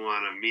 I don't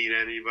want to meet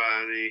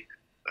anybody.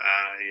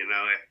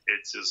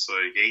 It's just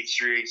like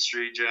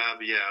H3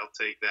 job. Yeah, I'll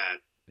take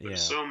that. But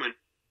so many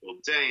people,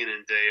 day in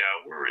and day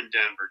out, we're in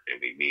Denver. Can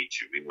we meet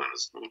you? We want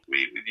to smoke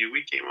weed with you.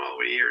 We came all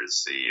the way here to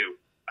see you.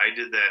 I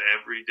did that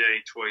every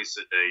day, twice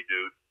a day,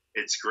 dude.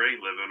 It's great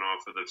living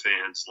off of the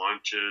fans'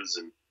 lunches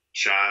and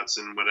shots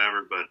and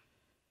whatever, but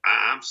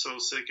I'm so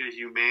sick of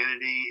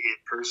humanity in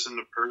person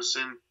to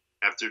person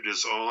after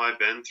just all I've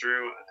been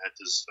through.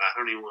 I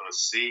don't even want to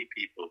see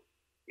people,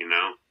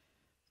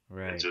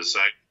 Right. And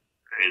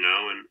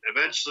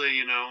eventually,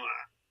 and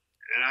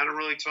I don't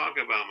really talk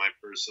about my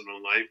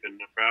personal life, and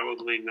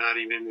probably not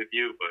even with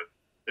you, but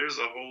there's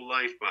a whole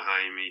life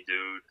behind me,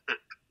 dude.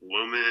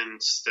 Women,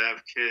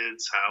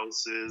 stepkids,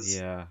 houses.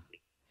 Yeah.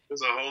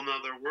 There's a whole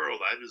nother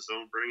world. I just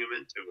don't bring them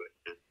into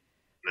it.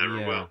 Never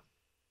will.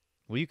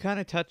 Well, you kind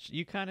of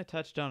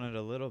touched on it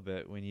a little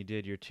bit when you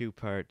did your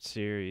 2-part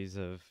series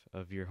of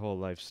your whole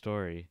life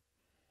story.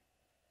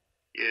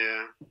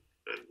 Yeah,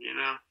 but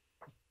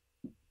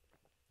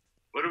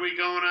what are we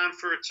going on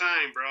for a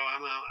time, bro?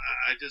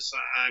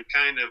 I'm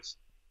kind of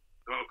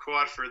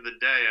caught for the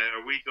day.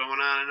 Are we going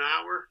on an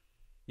hour?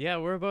 Yeah,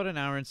 we're about an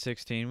hour and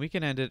 16. We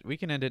can end it. We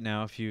can end it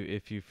now if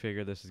you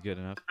figure this is good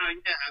enough.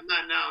 Yeah, I'm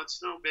not now.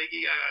 It's no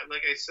biggie.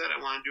 Like I said,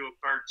 I want to do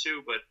a part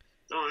 2, but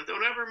don't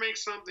ever make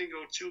something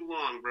go too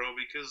long, bro,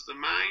 because the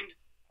mind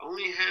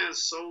only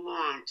has so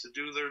long to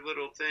do their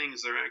little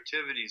things, their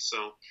activities.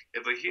 So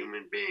if a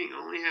human being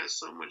only has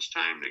so much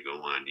time to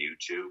go on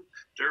YouTube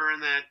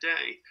during that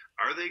day,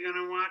 are they going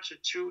to watch a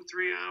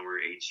 2-3 hour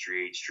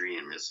H3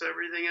 and miss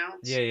everything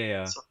else?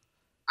 Yeah. So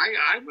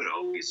I would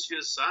always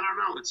I don't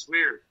know. It's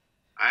weird.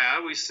 I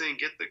always think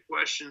get the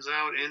questions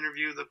out,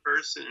 interview the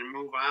person, and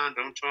move on.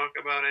 Don't talk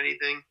about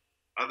anything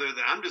other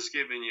than I'm just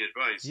giving you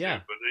advice. Yeah.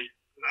 Dude, but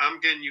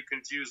I'm getting you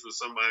confused with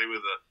somebody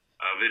with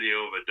a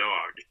video of a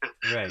dog.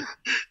 Right.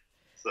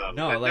 So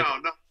no,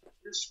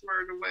 you're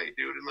squared away,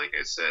 dude. And like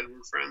I said,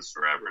 we're friends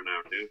forever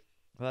now, dude.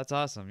 Well, that's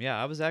awesome.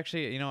 Yeah, I was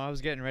actually, I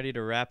was getting ready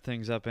to wrap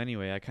things up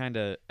anyway. I kind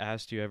of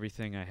asked you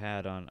everything I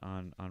had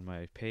on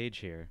my page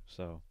here,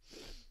 so.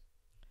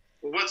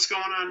 Well, what's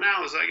going on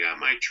now is I got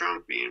my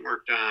trunk being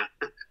worked on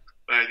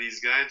by these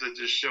guys that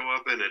just show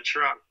up in a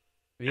truck.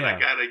 Yeah. And I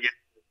got to get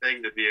the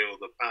thing to be able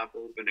to pop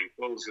open and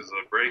close because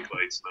the brake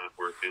light's not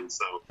working.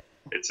 So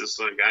it's just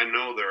like I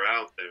know they're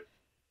out there.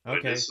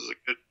 But this is a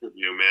good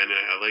review, man.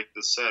 I like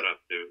the setup,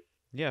 dude.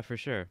 Yeah, for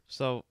sure.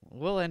 So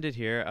we'll end it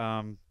here.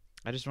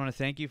 I just want to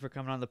thank you for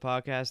coming on the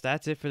podcast.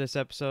 That's it for this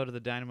episode of the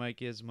Dynamite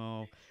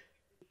Gizmo.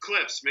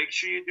 Clips. Make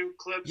sure you do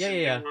clips.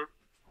 Yeah.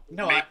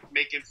 No,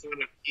 making fun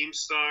of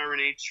Keemstar and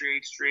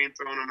H3 and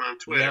throwing them on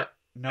Twitter. Yeah,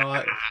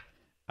 no,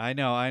 I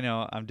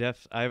know. I'm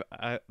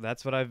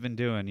that's what I've been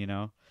doing,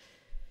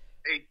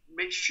 Hey,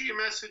 make sure you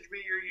message me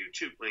your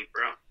YouTube link,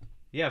 bro.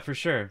 Yeah, for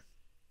sure.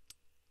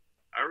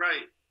 All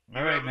right.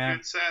 All right, have man. A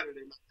good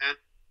Saturday, man.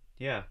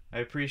 Yeah, I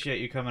appreciate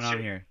you coming on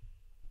here.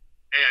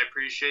 Hey, I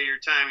appreciate your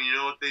time. You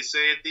know what they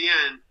say at the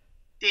end?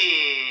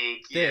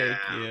 Thank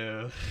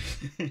you.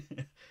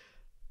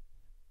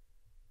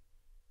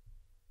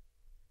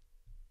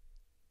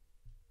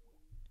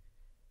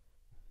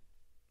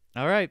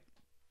 All right,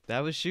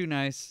 that was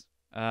Shoenice.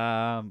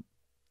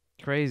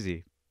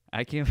 Crazy.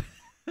 I can't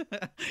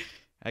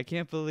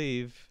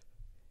believe.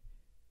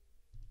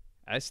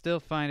 I still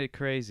find it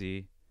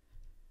crazy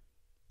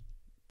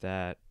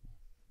that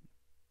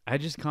I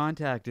just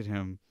contacted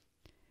him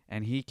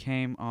and he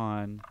came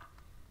on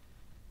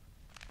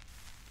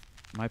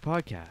my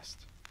podcast.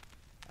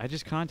 I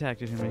just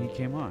contacted him and he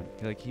came on.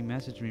 He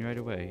messaged me right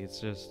away.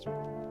 It's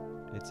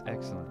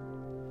excellent.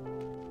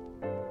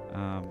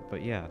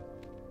 But yeah.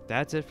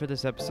 That's it for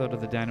this episode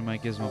of the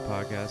Dynamite Gizmo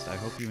podcast. I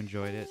hope you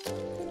enjoyed it.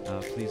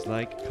 Please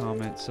like,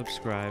 comment,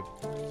 subscribe,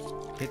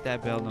 hit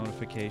that bell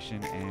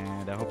notification,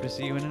 and I hope to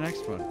see you in the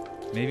next one.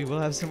 Maybe we'll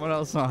have someone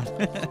else on.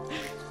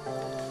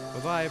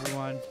 Bye-bye,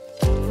 everyone.